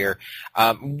about here.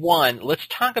 One, let's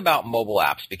talk about mobile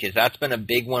apps because that's been a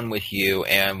big one with you,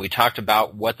 and we talked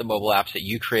about what the mobile apps that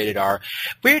you created are.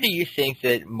 Where do you think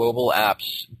that mobile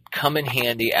apps come in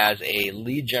handy as a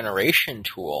lead generation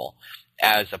tool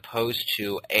as opposed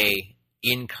to a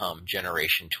income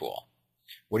generation tool?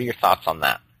 What are your thoughts on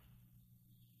that?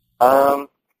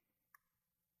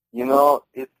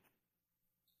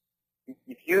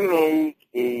 If you make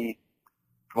a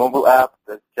mobile app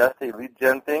that's just a lead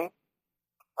gen thing,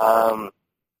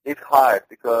 it's hard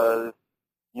because,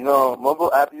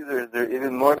 mobile app users, they're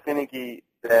even more finicky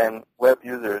than web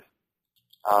users.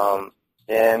 And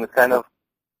it's kind of,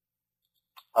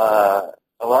 a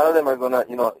lot of them are going to,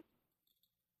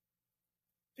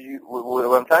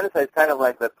 what I'm trying to say is kind of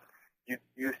like that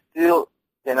you still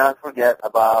cannot forget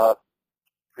about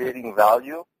creating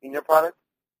value in your product.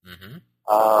 Mm-hmm.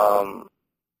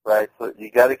 Right. So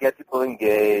you got to get people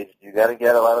engaged. You got to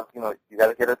get a lot of, you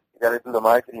got to do the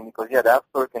marketing because the App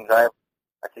Store can drive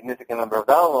a significant number of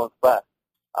downloads, but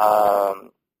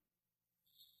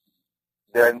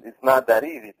it's not that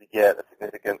easy to get a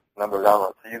significant number of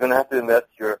downloads. So you're going to have to invest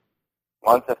your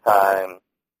months of time.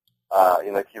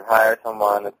 If you hire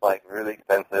someone, it's like really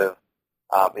expensive.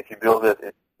 If you build it,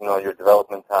 it's your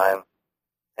development time,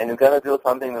 and you got to build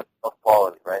something of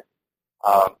quality, right?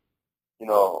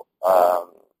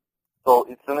 So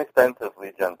it's an expensive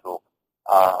lead gen tool.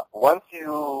 Once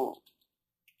you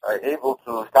are able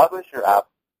to establish your app,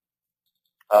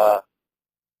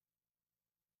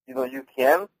 you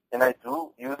can, and I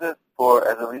do use it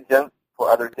as a lead gen for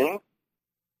other things,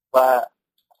 but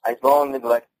I don't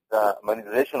neglect the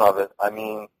monetization of it. I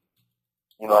mean,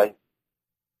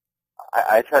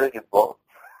 I try to get both.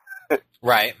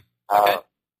 Right. Okay.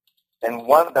 And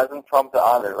one doesn't trump the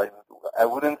other. Like, I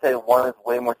wouldn't say one is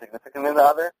way more significant than the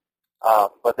other,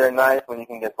 but they're nice when you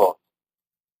can get both.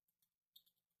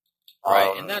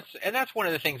 Right, and that's one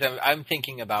of the things I'm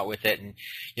thinking about with it. And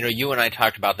you and I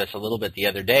talked about this a little bit the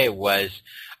other day. Was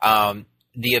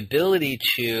the ability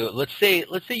to let's say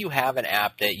you have an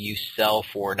app that you sell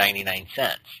for 99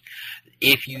 cents.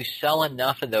 If you sell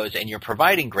enough of those and you're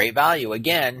providing great value,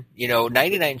 again,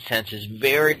 99 cents is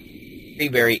very,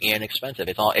 very inexpensive.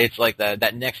 It's like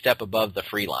that next step above the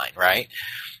free line, right?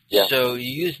 Yeah. So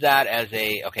you use that as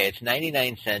it's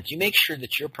 99 cents. You make sure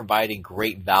that you're providing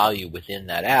great value within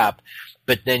that app,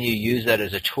 but then you use that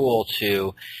as a tool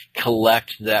to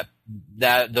collect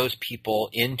those people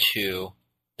into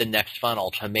the next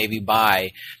funnel to maybe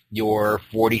buy your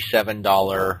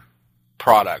 $47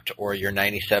 product or your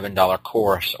 $97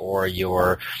 course or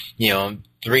your,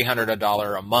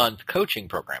 $300 a month coaching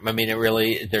program. I mean,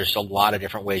 there's a lot of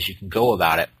different ways you can go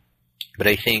about it. But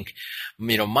I think,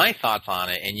 my thoughts on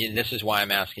it, and this is why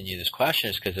I'm asking you this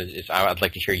question, is because I'd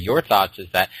like to hear your thoughts, is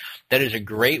that is a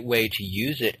great way to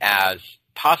use it as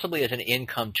possibly as an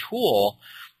income tool,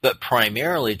 but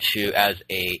primarily as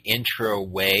a intro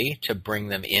way to bring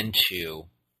them into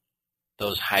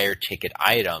those higher ticket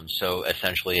items. So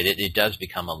essentially it does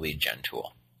become a lead gen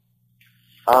tool.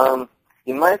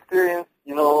 In my experience,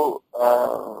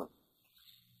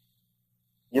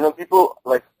 people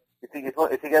like,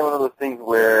 it's again one of those things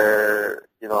where,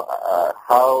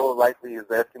 how likely is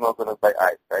the Eskimo going to buy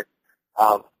ice, right?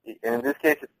 And in this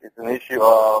case, it's an issue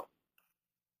of,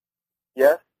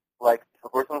 yes, like if a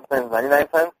person spends 99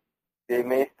 cents, they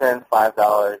may spend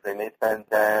 $5, they may spend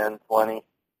 10, 20,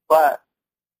 but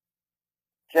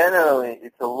generally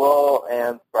it's a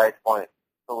low-end price point.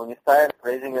 So when you started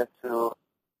raising it to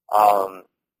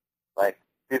like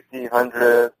 50,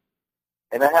 100,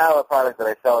 and I have a product that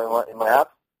I sell in my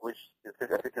app, which is a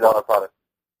 $50 product.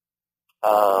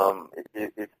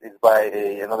 It's by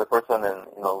another person, and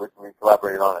we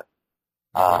collaborate on it.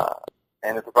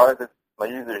 And it's a product that my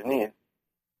users need.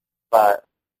 But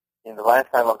in the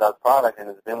lifetime of that product, and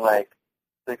it's been like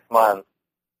 6 months,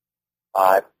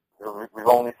 we've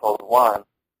only sold one,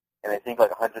 and I think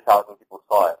like 100,000 people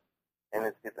saw it. And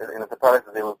it's a product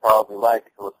that they would probably like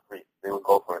if it was free. They would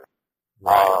go for it.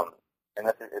 Right. And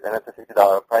that's a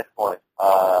 $50 price point.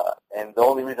 And the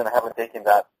only reason I haven't taken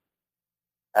that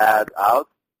ad out,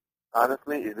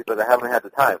 honestly, is because I haven't had the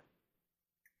time.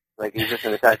 Like, it's just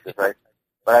in the taxes, right?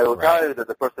 But I will tell you that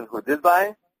the person who did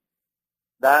buy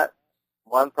that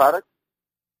one product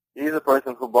is a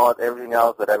person who bought everything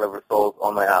else that I've ever sold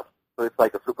on my app. So it's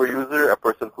like a super user, a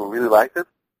person who really likes it.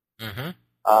 Mm-hmm.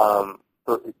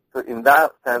 So in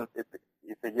that sense, it's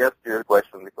a yes to your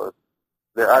question, because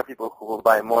there are people who will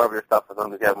buy more of your stuff as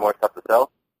long as you have more stuff to sell.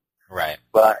 Right.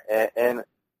 But and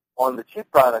on the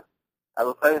cheap product, I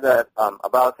will tell you that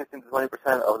about 15 to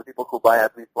 20% of the people who buy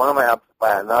at least one of my apps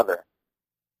buy another.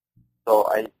 So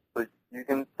you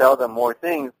can sell them more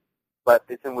things, but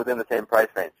it's within the same price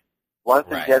range. Once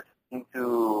it gets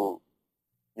into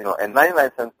a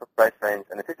 99-cent price range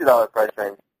and a $50 price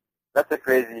range, that's a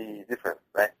crazy difference,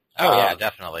 right? Oh yeah,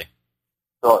 definitely.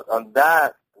 So on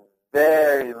that,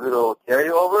 very little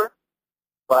carryover,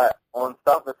 but on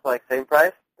stuff that's like same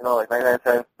price, like 99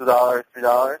 cents, $2,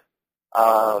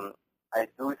 $3, I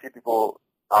do see people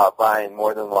buying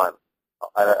more than one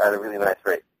at a really nice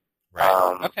rate.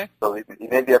 Right. Okay. So it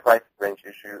may be a price range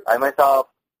issue. I myself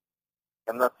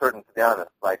am not certain, to be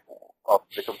honest, like of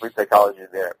the complete psychology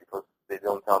there, because they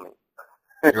don't tell me.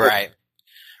 Right.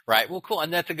 Right. Well, cool.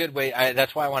 And that's a good way.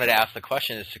 That's why I wanted to ask the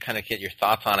question, is to kind of get your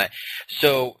thoughts on it.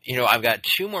 So, I've got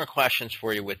two more questions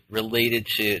for you related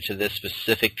to this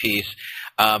specific piece.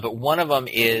 But one of them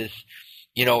is,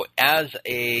 what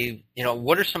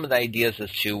are some of the ideas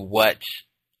as to what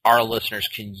our listeners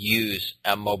can use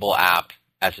a mobile app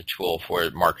as a tool for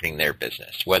marketing their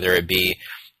business, whether it be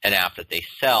an app that they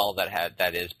sell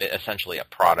that is essentially a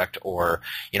product, or,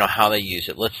 how they use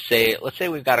it. Let's say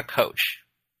we've got a coach.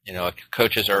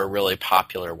 Coaches are a really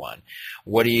popular one.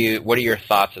 What are your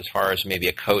thoughts as far as maybe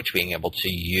a coach being able to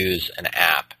use an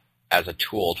app as a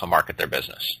tool to market their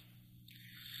business?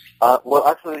 Well,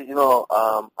 actually,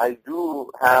 I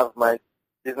do have my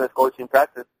business coaching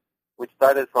practice, which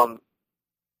started from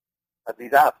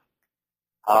these apps.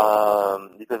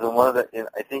 Because in one of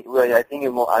I think in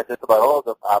just about all of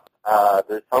the apps,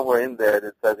 there's somewhere in there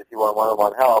that says if you want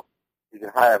one-on-one help, you can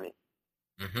hire me.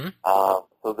 Mm-hmm.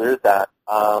 So there's that.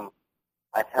 I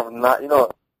have not,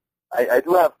 I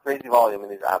do have crazy volume in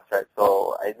these apps, right?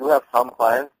 So I do have some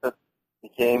clients that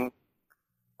became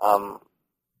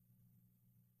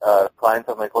clients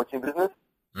of my coaching business,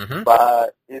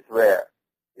 but it's rare.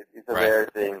 It's a rare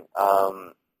thing,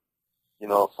 for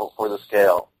the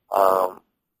scale.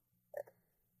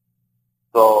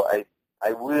 So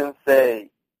I wouldn't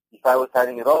say, if I was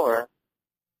starting it over,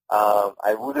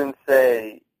 I wouldn't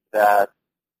say that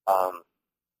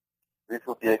this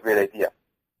would be a great idea.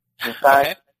 In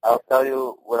fact, I'll tell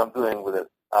you what I'm doing with it.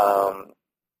 So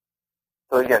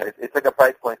again, it's like a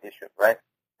price point issue, right?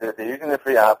 They're using the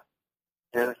free app.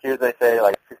 Here's I say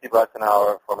like $50 an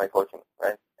hour for my coaching,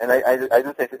 right? And I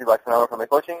do say $50 an hour for my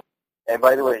coaching. And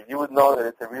by the way, you would know that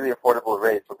it's a really affordable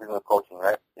rate for business coaching,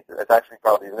 right? It's actually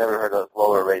probably, you've never heard of a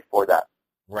lower rate for that.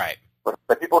 Right.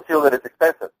 But people feel that it's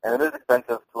expensive, and it is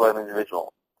expensive to an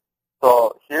individual.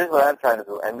 So here's what I'm trying to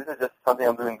do, and this is just something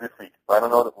I'm doing this week, so I don't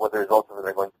know what the results of it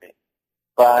are going to be.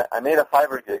 But I made a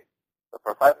Fiverr gig, so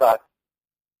for $5,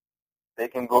 they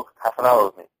can book half an hour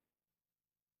with me,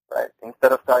 right?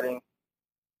 Instead of starting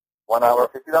 1 hour,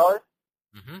 $50,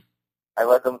 I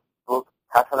let them book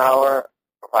half an hour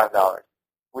for $5,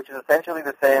 which is essentially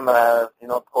the same as,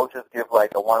 coaches give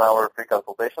like a 1 hour free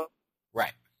consultation.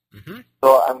 Right. Mm-hmm.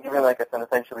 So I'm giving like an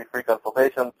essentially free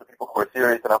consultation to people who are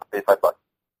serious enough to pay $5.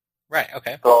 Right.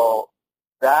 Okay. So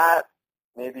that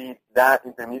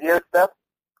intermediate step,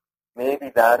 maybe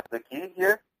that's the key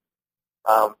here,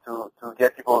 to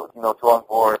get people, to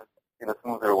onboard in a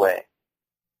smoother way.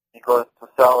 Because to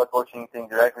sell a coaching thing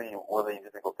directly was a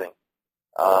difficult thing.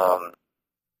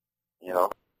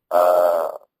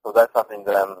 So that's something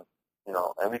that I'm,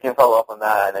 and we can follow up on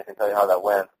that, and I can tell you how that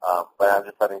went. But I'm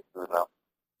just starting to do it now.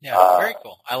 Yeah, very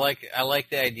cool. I like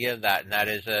the idea of that, and that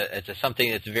is it's something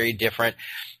that's very different,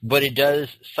 but it does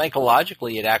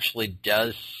psychologically. It actually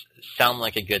does sound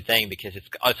like a good thing, because it's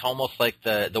almost like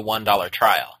the $1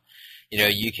 trial.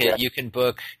 You can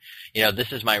book,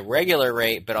 this is my regular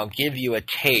rate, but I'll give you a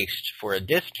taste for a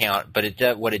discount.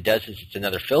 But what it does is it's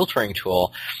another filtering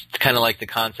tool. It's kind of like the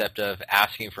concept of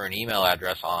asking for an email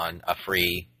address on a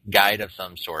free guide of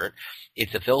some sort.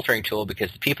 It's a filtering tool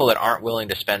because the people that aren't willing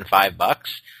to spend $5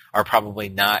 are probably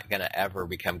not going to ever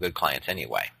become good clients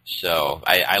anyway. So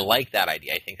I like that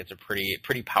idea. I think it's a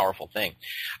pretty powerful thing.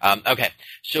 Okay,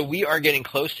 so we are getting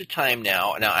close to time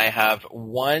now. Now I have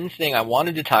one thing I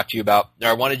wanted to talk to you about, or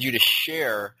I wanted you to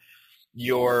share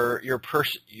your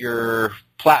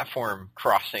platform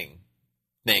crossing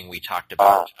thing we talked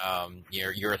about,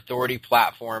 your authority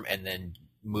platform, and then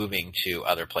moving to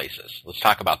other places. Let's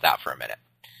talk about that for a minute.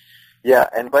 Yeah,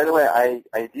 and by the way,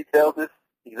 I detailed this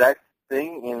exact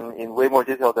thing in way more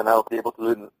detail than I'll be able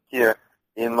to do here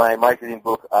in my marketing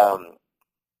book,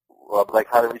 like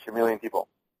How to Reach a Million People,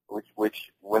 which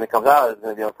when it comes out is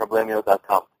going to be on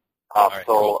Problemio.com. Right,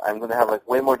 so cool. I'm going to have like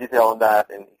way more detail on that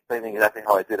and explaining exactly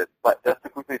how I did it. But just to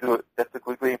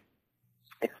quickly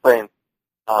explain,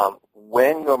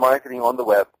 when you're marketing on the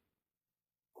web,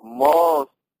 most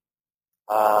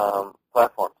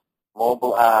platforms,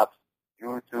 mobile apps,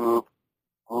 YouTube,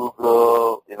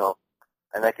 Google,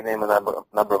 and I can name a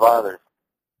number of others.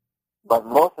 But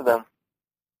most of them,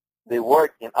 they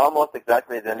work in almost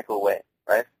exactly identical way,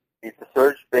 right? It's a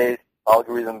search-based,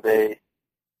 algorithm-based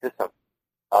system,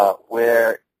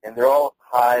 and they're all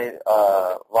high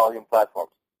volume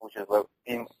platforms, which is a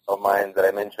theme of mine that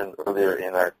I mentioned earlier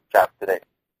in our chat today.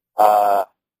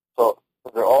 So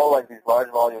they're all like these large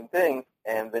volume things,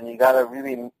 and then you've got to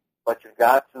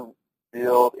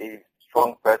build a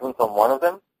strong presence on one of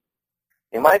them.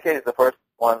 In my case, the first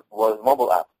one was mobile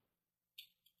apps.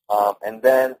 And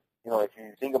then, if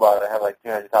you think about it, I have like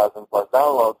 300,000 plus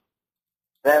downloads.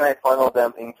 Then I funneled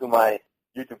them into my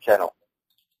YouTube channel.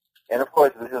 And of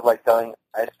course, this is like selling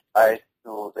ice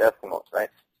to the Eskimos, right?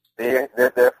 They're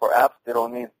there for apps. They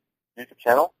don't need YouTube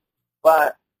channel.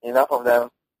 But enough of them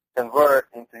convert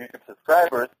into YouTube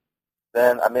subscribers,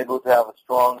 then I'm able to have a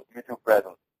strong YouTube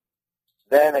presence.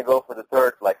 Then I go for the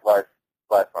third, large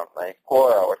platform, like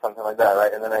Quora or something like that,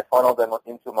 right? And then I funnel them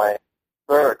into my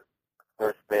third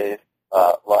search-based,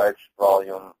 large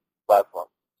volume platform.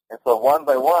 And so one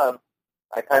by one,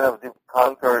 I kind of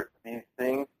conquered these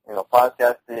things,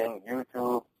 podcasting,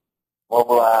 YouTube,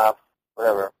 mobile apps,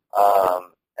 whatever.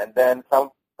 And then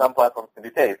some platforms can be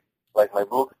paid, like my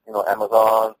books,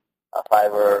 Amazon,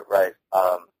 Fiverr, right?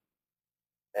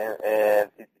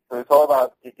 So it's all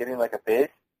about getting like a base,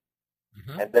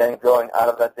 and then growing out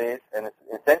of that base, and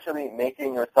it's essentially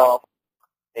making yourself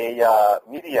a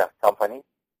media company,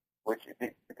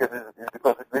 because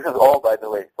this is all, by the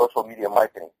way, social media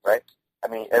marketing, right? I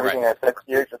mean, everything I said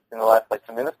here just in the last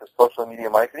 2 minutes is social media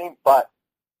marketing, but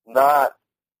not,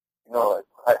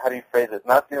 how do you phrase it?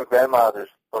 Not your grandmother's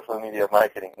social media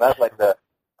marketing, not like the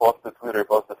post to Twitter,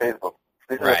 post to Facebook.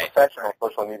 This is a professional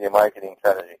social media marketing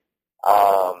strategy.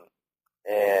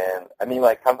 And I mean,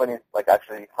 companies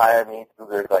actually hire me to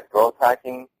do their growth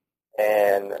hacking,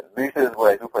 and this is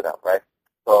what I do for them, right?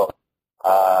 So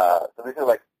this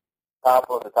is top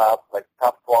of the top,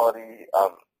 top quality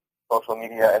social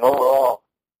media and overall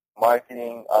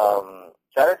marketing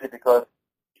strategy. Because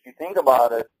if you think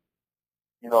about it,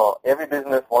 every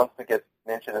business wants to get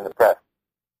mentioned in the press.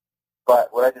 But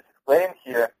what I just explained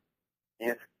here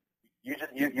is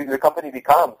your company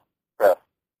becomes press.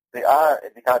 They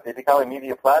become a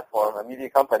media platform, a media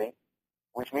company,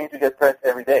 which means you get press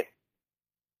every day,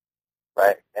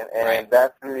 right? And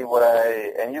that's really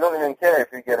and you don't even care if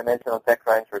you get a mention on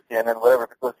TechCrunch or CNN, whatever,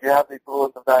 because you have the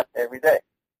equivalent of that every day.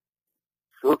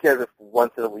 Who cares if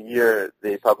once in a year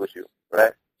they publish you,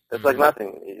 right? It's like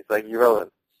nothing. It's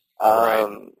irrelevant.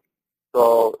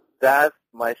 So that's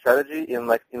my strategy in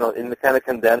in the kind of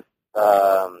condensed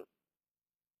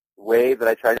way that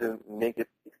I try to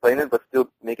explain it, but still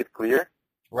make it clear.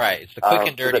 Right. It's the quick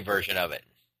and dirty version of it.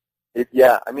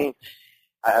 I mean,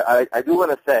 I do want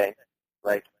to say,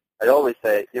 I always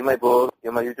say, in my book,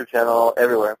 in my YouTube channel,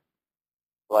 everywhere,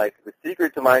 the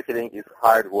secret to marketing is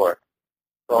hard work.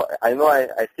 So I know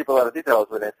I skip a lot of details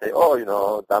when I say,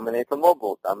 dominate on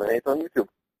mobile, dominate on YouTube.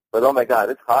 But oh my God,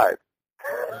 it's hard.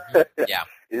 Yeah.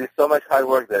 It is so much hard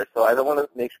work there. So I don't want to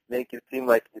make it seem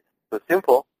like it's so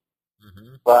simple.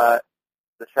 But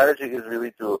the strategy is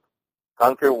really to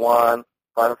conquer one,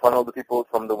 funnel the people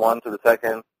from the one to the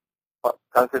second,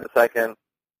 conquer the second,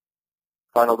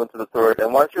 funnel them to the third.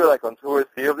 And once you're on 2 or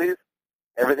 3 of these,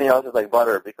 everything else is like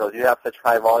butter, because you have such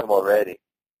high volume already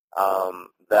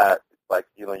that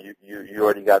you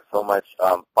already got so much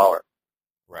power.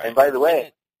 Right. And by the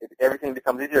way, everything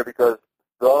becomes easier because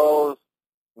those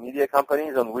media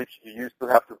companies on which you used to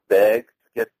have to beg to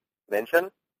get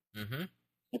mentioned, Mm-hmm.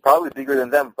 you're probably bigger than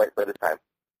them by this time.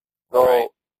 So Right.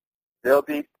 they'll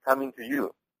be coming to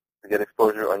you to get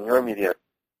exposure on your media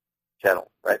channel,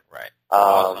 right? Right.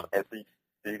 Awesome. And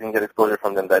so you can get exposure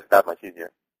from them that much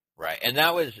easier. Right. And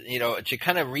that was, to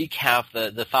kind of recap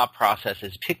the thought process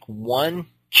is pick one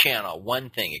channel, one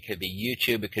thing. It could be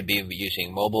YouTube. It could be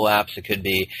using mobile apps. It could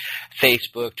be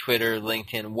Facebook, Twitter,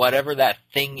 LinkedIn, whatever that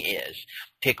thing is.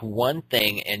 Pick one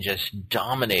thing and just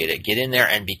dominate it. Get in there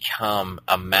and become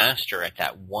a master at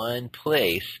that one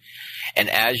place. And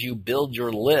as you build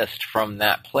your list from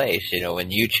that place, in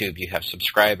YouTube you have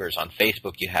subscribers, on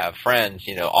Facebook you have friends,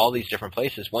 all these different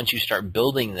places. Once you start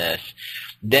building this,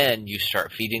 then you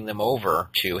start feeding them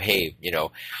over to, hey,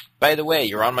 by the way,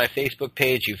 you're on my Facebook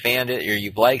page, you fanned it, or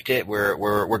you've liked it,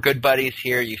 we're good buddies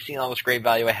here, you've seen all this great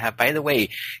value I have. By the way,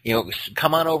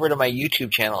 come on over to my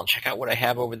YouTube channel and check out what I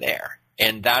have over there.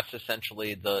 And that's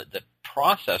essentially the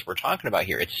process we're talking about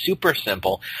here. It's super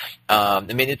simple.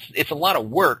 It's a lot of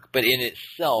work, but in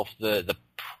itself, the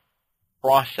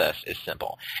process is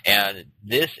simple. And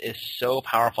this is so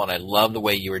powerful, and I love the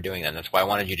way you were doing that. And that's why I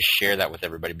wanted you to share that with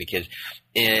everybody, because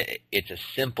it's a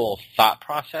simple thought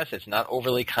process. It's not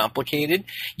overly complicated.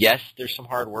 Yes, there's some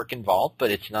hard work involved, but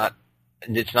it's not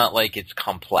like it's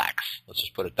complex. Let's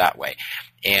just put it that way.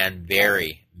 And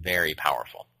very, very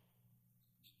powerful.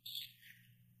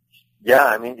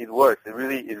 Yeah, it works. It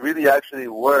really actually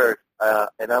works.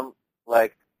 And I'm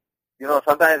like,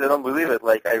 sometimes I don't believe it.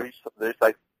 Like I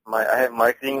have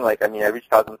marketing. I reach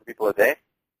thousands of people a day,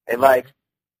 and I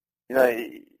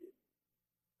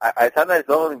sometimes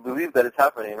don't believe that it's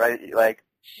happening. Right? Like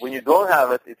when you don't have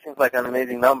it, it seems like an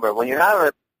amazing number. When you have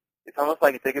it, it's almost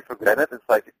like you take it for granted. It's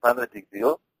like it's not a big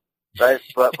deal, right?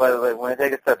 but when I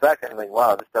take a step back, I'm like,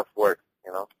 wow, this stuff works.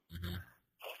 Mm-hmm.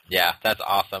 Yeah, that's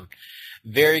awesome.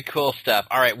 Very cool stuff.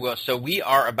 All right, well, so we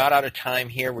are about out of time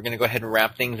here. We're going to go ahead and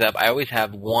wrap things up. I always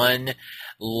have one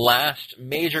last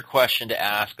major question to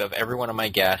ask of every one of my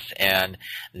guests, and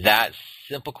that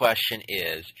simple question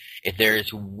is, if there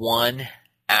is one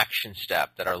action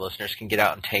step that our listeners can get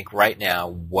out and take right now,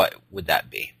 what would that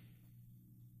be?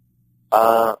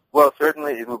 Well,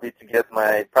 certainly it will be to get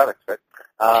my products, right?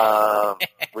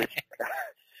 Which,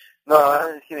 no,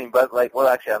 I'm just kidding, but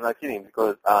actually I'm not kidding,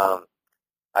 because I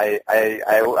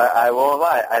won't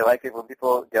lie. I like it when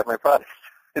people get my products.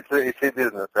 It's a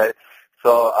business, right?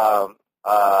 So,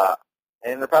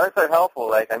 and the products are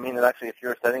helpful. And actually, if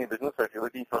you're starting a business or if you're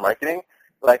looking for marketing,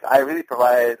 I really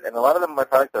provide, and a lot of my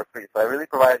products are free. So I really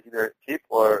provide either cheap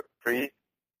or free.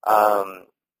 I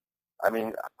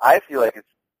feel like it's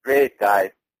a great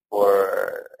guide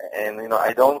and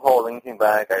I don't hold anything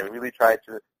back. I really try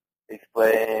to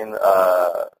explain,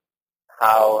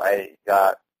 how I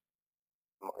got,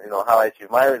 how I achieve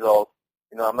my results.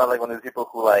 I'm not like one of those people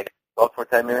who talk for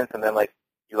 10 minutes and then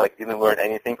you didn't learn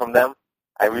anything from them.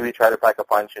 I really try to pack a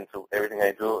punch into everything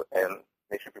I do and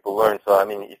make sure people learn. So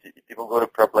if people go to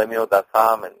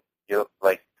Problemio.com and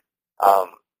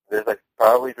there's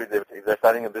probably if they're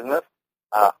starting a business,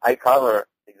 I cover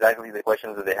exactly the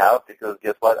questions that they have, because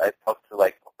guess what? I talked to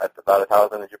about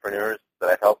 1,000 entrepreneurs that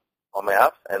I help on my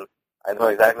apps, and I know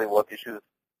exactly what issues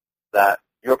that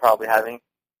you're probably having.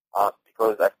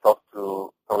 Because I've talked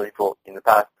to some people in the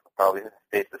past who probably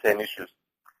face the same issues.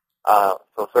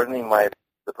 So certainly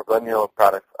the Problemio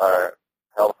products are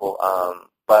helpful.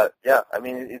 But yeah,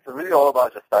 it's really all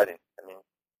about just starting.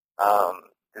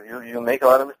 Because you make a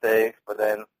lot of mistakes, but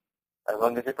then as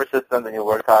long as you're persistent and you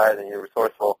work hard and you're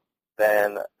resourceful,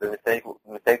 then the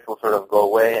mistakes will sort of go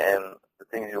away, and the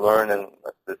things you learn and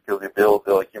the skills you build,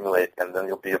 they'll accumulate, and then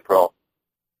you'll be a pro.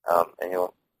 And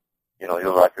you'll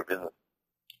rock your business.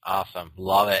 Awesome.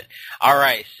 Love it. All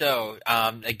right. So,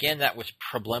 again, that was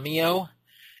Problemio,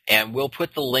 and we'll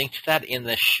put the link to that in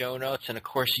the show notes. And, of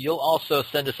course, you'll also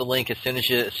send us a link as soon as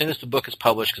the book is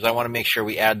published, because I want to make sure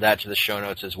we add that to the show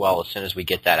notes as well as soon as we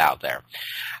get that out there.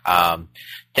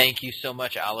 Thank you so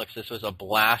much, Alex. This was a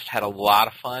blast. Had a lot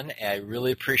of fun. And I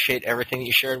really appreciate everything that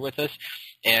you shared with us.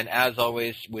 And as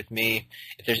always with me,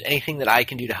 if there's anything that I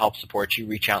can do to help support you,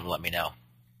 reach out and let me know.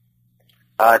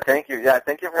 Thank you. Yeah,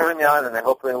 thank you for having me on, and I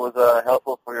hope it was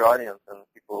helpful for your audience and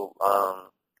people.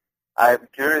 I'm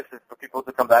curious for people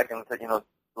to come back and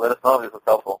let us know if this was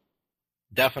helpful.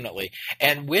 Definitely.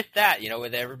 And with that,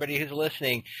 with everybody who's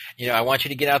listening, I want you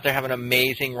to get out there, have an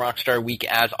amazing Rockstar week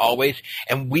as always.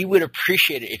 And we would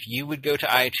appreciate it if you would go to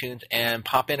iTunes and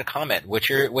pop in a comment. What's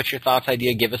your thoughts,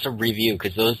 idea? Give us a review,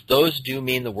 because those do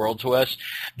mean the world to us.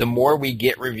 The more we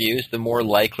get reviews, the more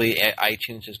likely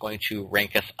iTunes is going to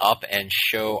rank us up and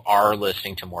show our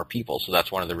listing to more people. So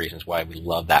that's one of the reasons why we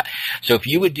love that. So if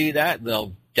you would do that,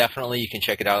 definitely, you can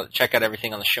check it out. Check out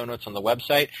everything on the show notes on the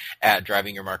website at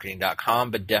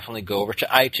drivingyourmarketing.com, but definitely go over to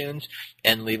iTunes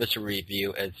and leave us a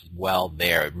review as well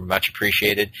there. Much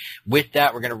appreciated. With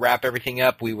that, we're going to wrap everything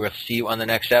up. We will see you on the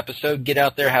next episode. Get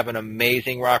out there, have an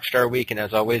amazing Rockstar week, and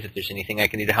as always, if there's anything I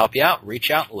can do to help you out, reach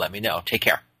out, let me know. Take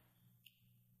care.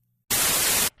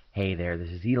 Hey there, this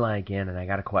is Eli again, and I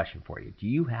got a question for you. Do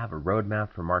you have a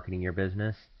roadmap for marketing your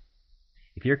business?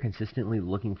 If you're consistently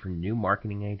looking for new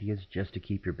marketing ideas just to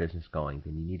keep your business going,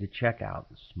 then you need to check out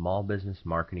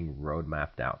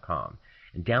smallbusinessmarketingroadmap.com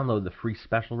and download the free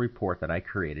special report that I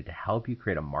created to help you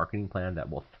create a marketing plan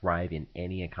that will thrive in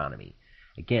any economy.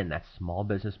 Again, that's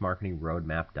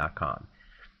smallbusinessmarketingroadmap.com.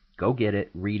 Go get it,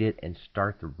 read it, and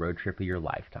start the road trip of your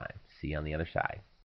lifetime. See you on the other side.